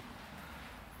line. Yeah.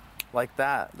 Like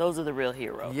that. Those are the real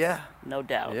heroes. Yeah. No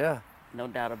doubt. Yeah. No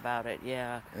doubt about it.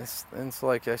 Yeah. It's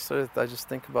like I just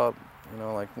think about, you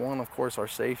know, like one, of course, our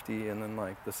safety, and then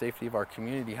like the safety of our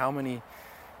community. How many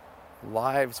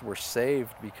lives were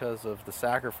saved because of the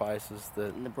sacrifices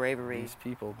that and the bravery these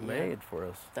people made for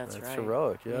us. That's right. It's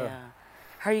heroic. Yeah.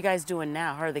 How are you guys doing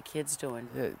now? How are the kids doing?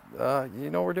 Yeah. You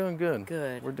know, we're doing good.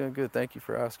 Good. We're doing good. Thank you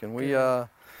for asking.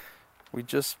 We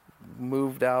just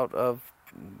moved out of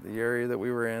the area that we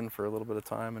were in for a little bit of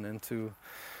time and into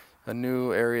a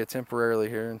new area temporarily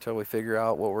here until we figure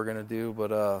out what we're going to do.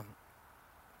 But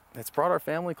it's brought our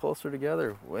family closer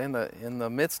together. In the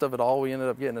midst of it all, we ended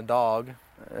up getting a dog.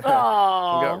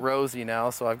 Oh. We got Rosie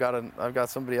now, so I've got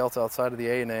somebody else outside of the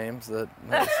A names that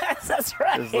that's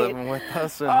right. is living with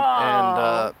us, and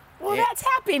well, that's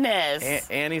happiness.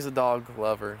 Annie's a dog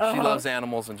lover. She loves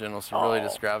animals in general. She really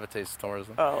just gravitates towards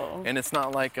them. And it's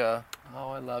not like a,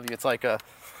 oh, I love you. It's like a,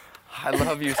 I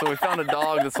love you. So we found a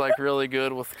dog that's like really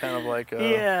good with kind of like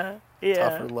a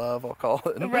tougher love, I'll call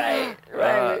it.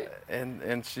 Right.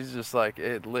 And she's just like,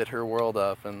 it lit her world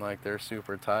up, and like they're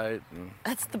super tight. And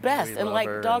that's the best. And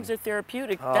like dogs are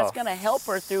therapeutic. That's gonna help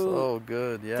her through. So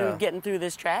good, through getting through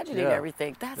this tragedy and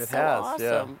everything. That's awesome.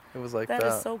 Yeah. It was like that.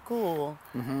 That is so cool.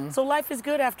 So life is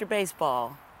good after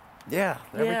baseball. Yeah,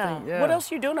 everything. Yeah. What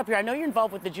else are you doing up here? I know you're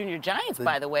involved with the Junior Giants,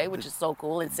 by the way, which is so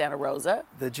cool in Santa Rosa.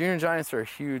 The Junior Giants are a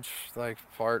huge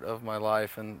part of my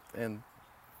life, and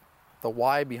the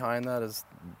why behind that is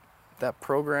that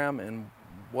program and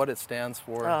what it stands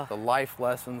for, the life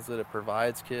lessons that it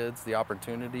provides kids, the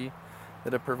opportunity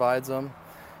that it provides them,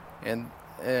 and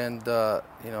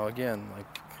again, like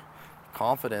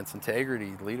confidence,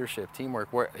 integrity, leadership, teamwork,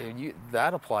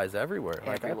 that applies everywhere.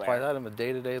 Like I apply that in my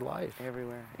day-to-day life.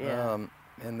 Everywhere, yeah.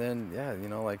 And then,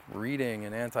 like reading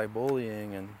and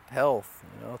anti-bullying and health,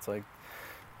 it's like,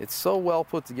 it's so well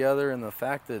put together, and the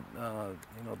fact that,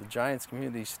 the Giants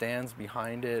community stands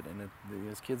behind it, and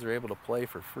these kids are able to play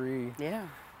for free. Yeah.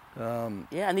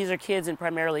 And these are kids in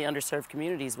primarily underserved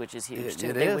communities, which is huge,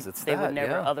 too. They would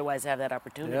never otherwise have that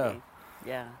opportunity.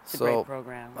 Yeah, it's a great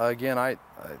program. Again, I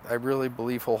really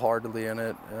believe wholeheartedly in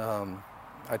it.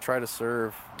 I try to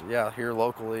serve, here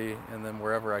locally, and then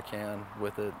wherever I can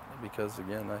with it, because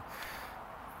again,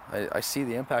 I see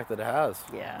the impact that it has.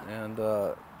 Yeah.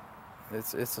 And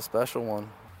it's a special one.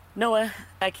 Noah,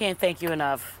 I can't thank you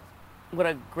enough. What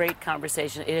a great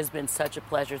conversation. It has been such a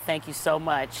pleasure. Thank you so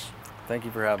much. Thank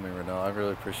you for having me, Renell. I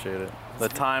really appreciate it. The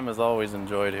time is always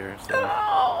enjoyed here.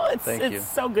 So thank you. It's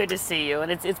so good to see you, and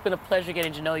it's been a pleasure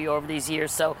getting to know you over these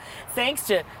years. So thanks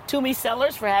to Toomey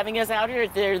Cellars for having us out here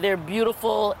at their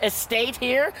beautiful estate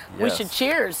here. Yes. We should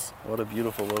cheers. What a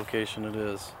beautiful location it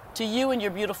is. To you and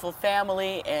your beautiful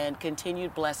family, and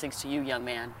continued blessings to you, young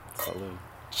man. Salud.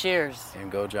 Cheers.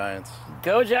 And go Giants.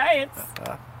 Go Giants.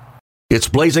 It's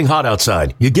blazing hot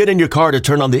outside. You get in your car to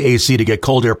turn on the AC to get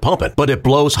cold air pumping, but it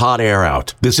blows hot air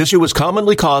out. This issue is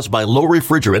commonly caused by low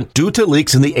refrigerant due to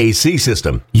leaks in the AC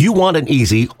system. You want an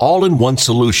easy, all-in-one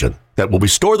solution that will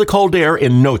restore the cold air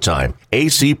in no time.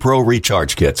 AC Pro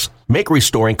Recharge Kits make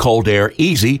restoring cold air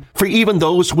easy for even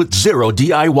those with zero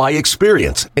DIY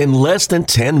experience in less than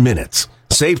 10 minutes.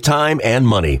 Save time and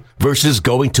money versus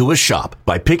going to a shop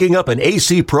by picking up an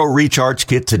AC Pro Recharge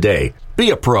Kit today. Be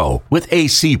a pro with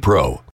AC Pro.